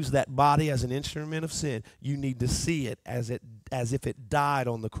use that body as an instrument of sin, you need to see it as if it died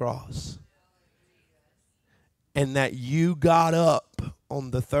on the cross. And that you got up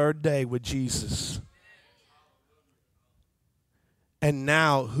on the third day with Jesus. And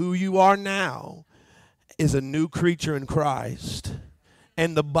now, who you are now is a new creature in Christ.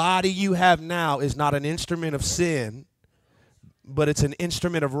 And the body you have now is not an instrument of sin, but it's an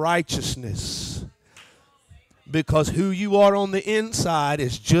instrument of righteousness. Because who you are on the inside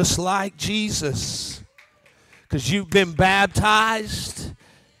is just like Jesus. Because you've been baptized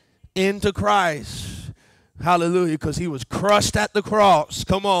into Christ. Hallelujah. Because he was crushed at the cross.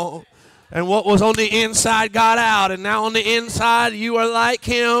 Come on. And what was on the inside got out. And now on the inside you are like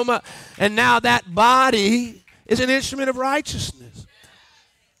him. And now that body is an instrument of righteousness.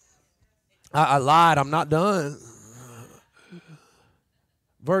 I lied. I'm not done.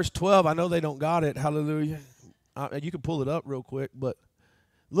 Verse 12. I know they don't got it. Hallelujah. You can pull it up real quick. But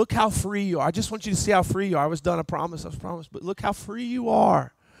look how free you are. I just want you to see how free you are. I was done. I promise. But look how free you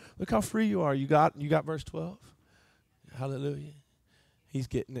are. Look how free you are. You got verse 12? Hallelujah. He's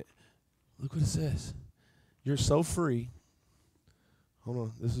getting it. Look what it says. You're so free. Hold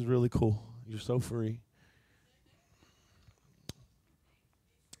on. This is really cool. You're so free.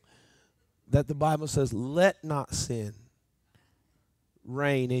 That the Bible says, let not sin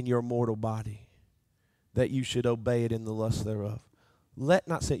reign in your mortal body, that you should obey it in the lust thereof. Let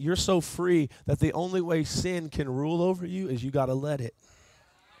not sin. You're so free that the only way sin can rule over you is you got to let it.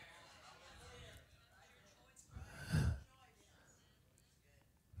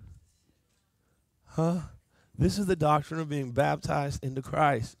 Huh? This is the doctrine of being baptized into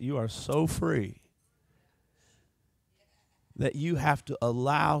Christ. You are so free that you have to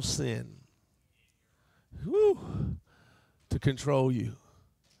allow sin to control you.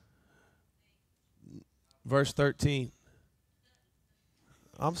 Verse 13.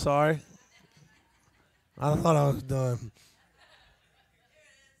 I'm sorry. I thought I was done.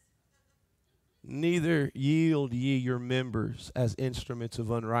 Neither yield ye your members as instruments of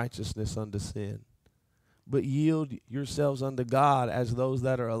unrighteousness unto sin, but yield yourselves unto God as those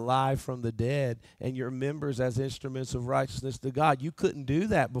that are alive from the dead, and your members as instruments of righteousness to God. You couldn't do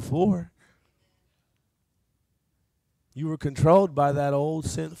that before. You were controlled by that old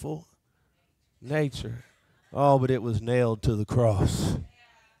sinful nature. Oh, but it was nailed to the cross.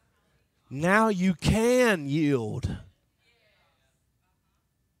 Now you can yield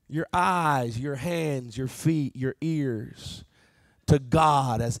your eyes, your hands, your feet, your ears to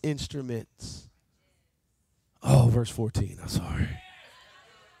God as instruments. Oh, verse 14. I'm sorry.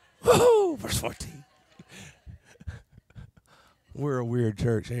 Oh, verse 14. We're a weird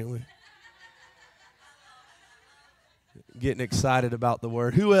church, ain't we? Getting excited about the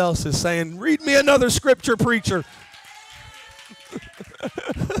word. Who else is saying, read me another scripture, preacher?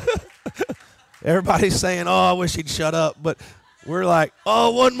 Everybody's saying, oh, I wish he'd shut up. But we're like,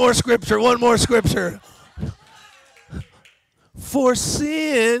 oh, one more scripture, one more scripture. For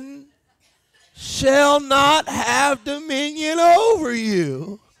sin shall not have dominion over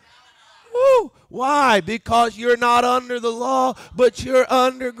you. Woo. Why? Because you're not under the law, but you're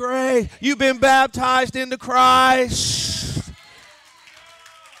under grace. You've been baptized into Christ.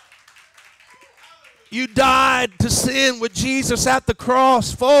 You died to sin with Jesus at the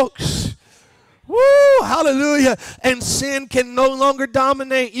cross, folks. Woo, hallelujah. And sin can no longer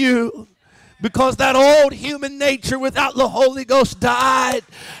dominate you, because that old human nature without the Holy Ghost died.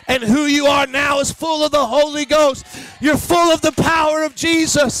 And who you are now is full of the Holy Ghost. You're full of the power of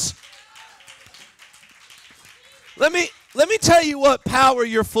Jesus. Let Let me tell you what power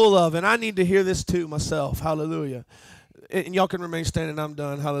you're full of, and I need to hear this too myself. Hallelujah. And y'all can remain standing. I'm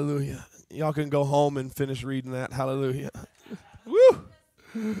done. Hallelujah. Y'all can go home and finish reading that. Hallelujah. Woo.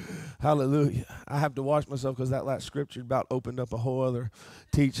 Hallelujah. I have to watch myself because that last scripture about opened up a whole other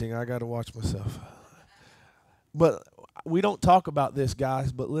teaching. I got to watch myself. But we don't talk about this,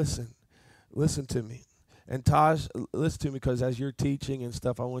 guys, but listen. Listen to me. And Taj, listen to me, because as you're teaching and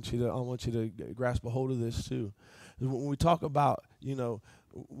stuff, I want you to grasp a hold of this too. When we talk about,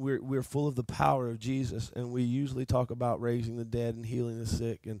 we're full of the power of Jesus, and we usually talk about raising the dead and healing the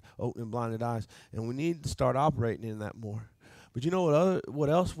sick and opening blinded eyes, and we need to start operating in that more. But you know what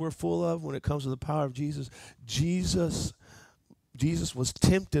else we're full of when it comes to the power of Jesus? Jesus was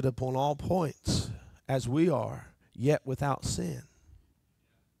tempted upon all points as we are, yet without sin.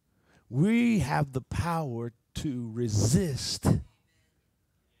 We have the power to resist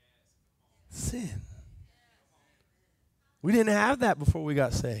sin. We didn't have that before we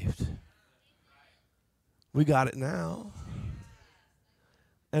got saved. We got it now.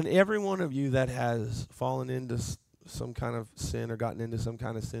 And every one of you that has fallen into some kind of sin or gotten into some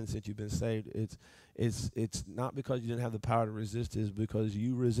kind of sin since you've been saved, it's not because you didn't have the power to resist, it's because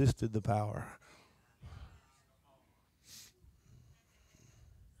you resisted the power.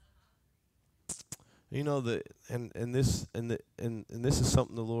 You know and this is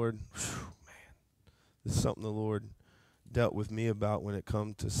something the Lord, this is something the Lord dealt with me about when it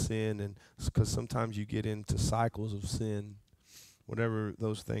comes to sin, and because sometimes you get into cycles of sin, whatever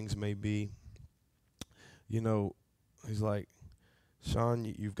those things may be. He's like, Sean,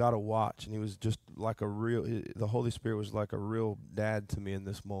 you've got to watch, and he was just like the Holy Spirit was like a real dad to me in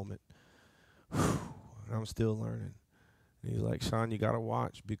this moment. And I'm still learning. And he's like, Sean, you got to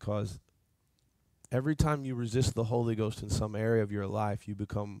watch, because every time you resist the Holy Ghost in some area of your life, you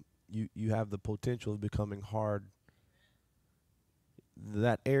have the potential of becoming hard.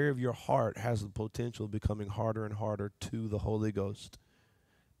 That area of your heart has the potential of becoming harder and harder to the Holy Ghost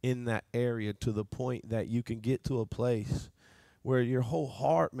in that area, to the point that you can get to a place where your whole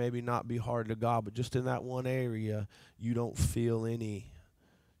heart maybe not be hard to God, but just in that one area, you don't feel any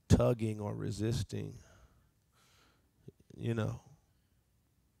tugging or resisting,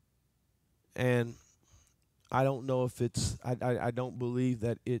 And I don't know if I don't believe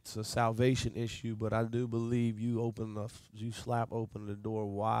that it's a salvation issue, but I do believe you slap open the door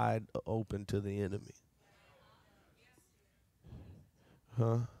wide open to the enemy.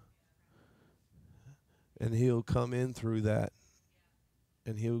 And he'll come in through that,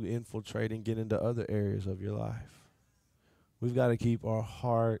 and he'll infiltrate and get into other areas of your life. We've got to keep our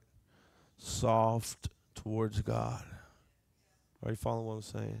heart soft towards God. Are you following what I'm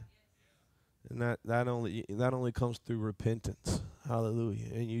saying? And that only comes through repentance. Hallelujah.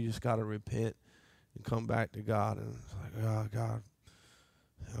 And you just got to repent and come back to God. And it's like, oh, God,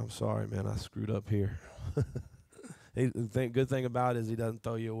 I'm sorry, man. I screwed up here. The good thing about it is he doesn't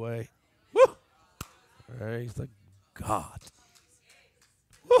throw you away. Woo! All right? He's like, God.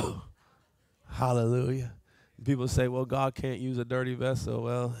 Woo! Hallelujah. People say, well, God can't use a dirty vessel.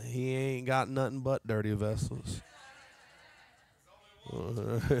 Well, he ain't got nothing but dirty vessels.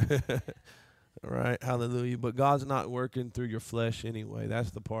 All right, hallelujah. But God's not working through your flesh anyway.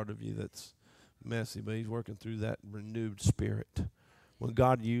 That's the part of you that's messy, but he's working through that renewed spirit. When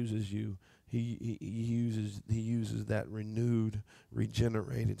God uses you, he uses that renewed,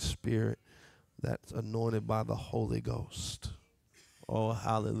 regenerated spirit that's anointed by the Holy Ghost. Oh,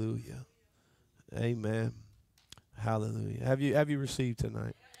 hallelujah. Amen. Hallelujah. Have you received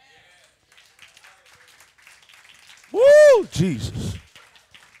tonight? Woo, Jesus.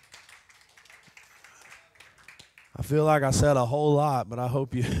 I feel like I said a whole lot, but I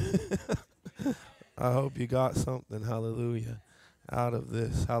hope you I hope you got something, hallelujah, out of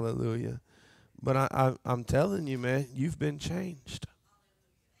this, hallelujah. But I'm telling you, man, you've been changed.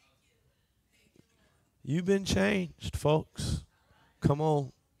 You've been changed, folks. Come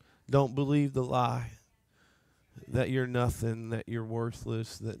on. Don't believe the lie that you're nothing, that you're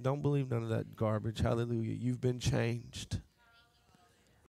worthless. Don't believe none of that garbage. Hallelujah. You've been changed.